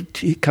we've got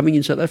it coming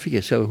in South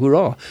Africa, so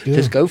hurrah!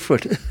 Let's go for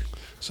it.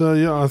 So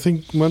I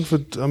think,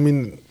 Manfred, I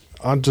mean,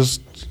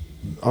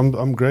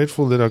 I'm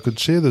grateful that I could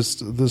share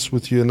this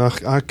with you, and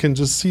I can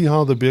just see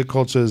how the beer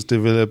culture has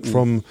developed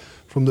from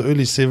the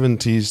early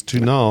 70s to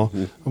now.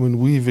 I mean,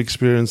 we've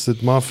experienced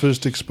it. My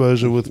first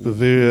exposure with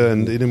Bavaria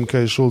and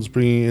NMK Schultz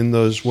bringing in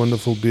those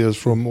wonderful beers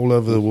from all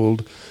over the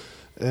world.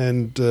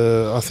 And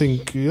I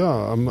think,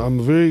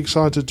 I'm very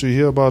excited to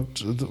hear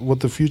about what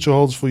the future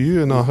holds for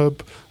you, and I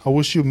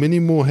wish you many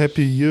more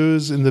happy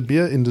years in the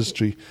beer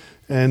industry.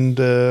 And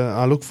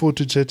I look forward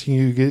to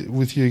chatting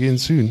with you again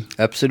soon.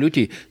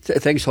 Absolutely.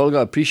 Thanks, Holger.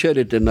 I appreciate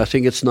it. And I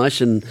think it's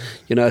nice. And,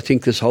 I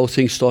think this whole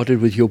thing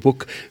started with your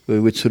book,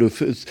 which sort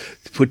of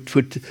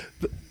put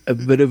a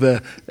bit of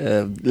a,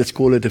 let's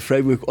call it a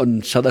framework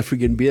on South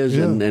African beers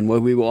and where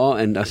we are.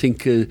 And I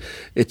think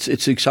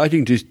it's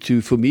exciting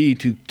for me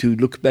to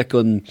look back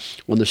on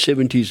the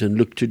 70s and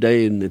look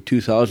today in the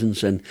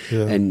 2000s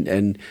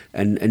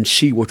and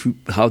see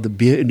how the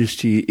beer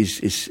industry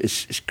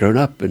is grown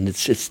up, and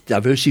it's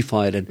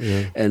diversified,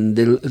 and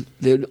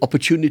there are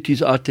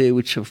opportunities out there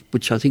which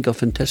I think are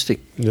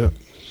fantastic. Yeah.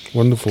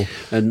 Wonderful.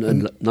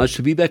 And nice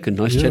to be back and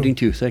nice chatting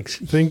to you. Thanks.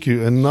 Thank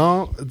you. And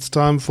now it's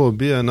time for a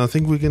beer. And I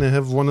think we're going to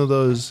have one of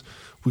those.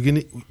 We're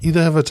going to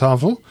either have a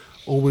tafel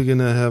or we're going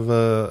to have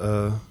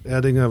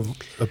adding a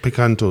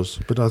picantos.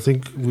 But I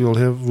think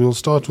we'll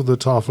start with the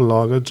tafel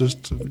lager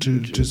just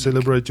to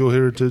celebrate your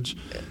heritage,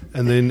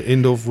 and then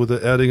end off with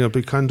the adding a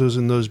picantos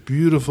in those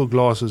beautiful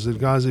glasses. And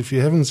guys, if you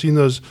haven't seen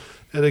those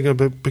adding a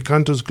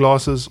picantos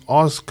glasses,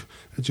 ask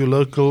at your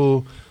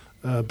local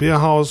beer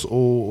house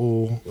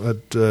or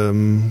at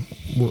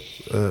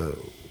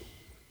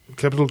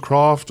Capital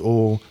Craft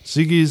or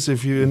Ziggy's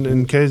if you're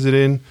in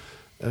KZN.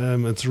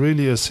 It's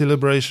really a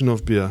celebration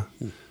of beer.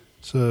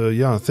 So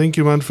yeah, thank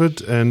you,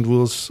 Manfred, and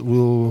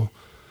we'll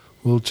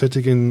chat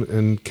again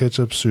and catch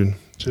up soon.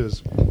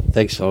 Cheers.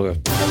 Thanks, Holger.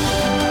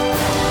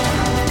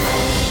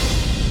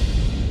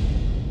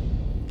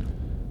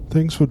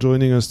 Thanks for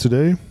joining us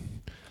today,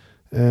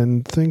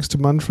 and thanks to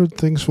Manfred.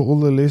 Thanks for all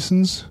the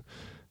lessons,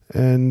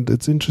 and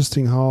it's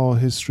interesting how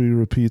history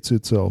repeats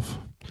itself.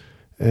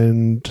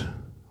 And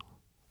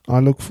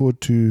I look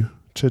forward to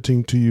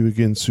chatting to you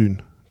again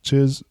soon.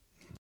 Cheers.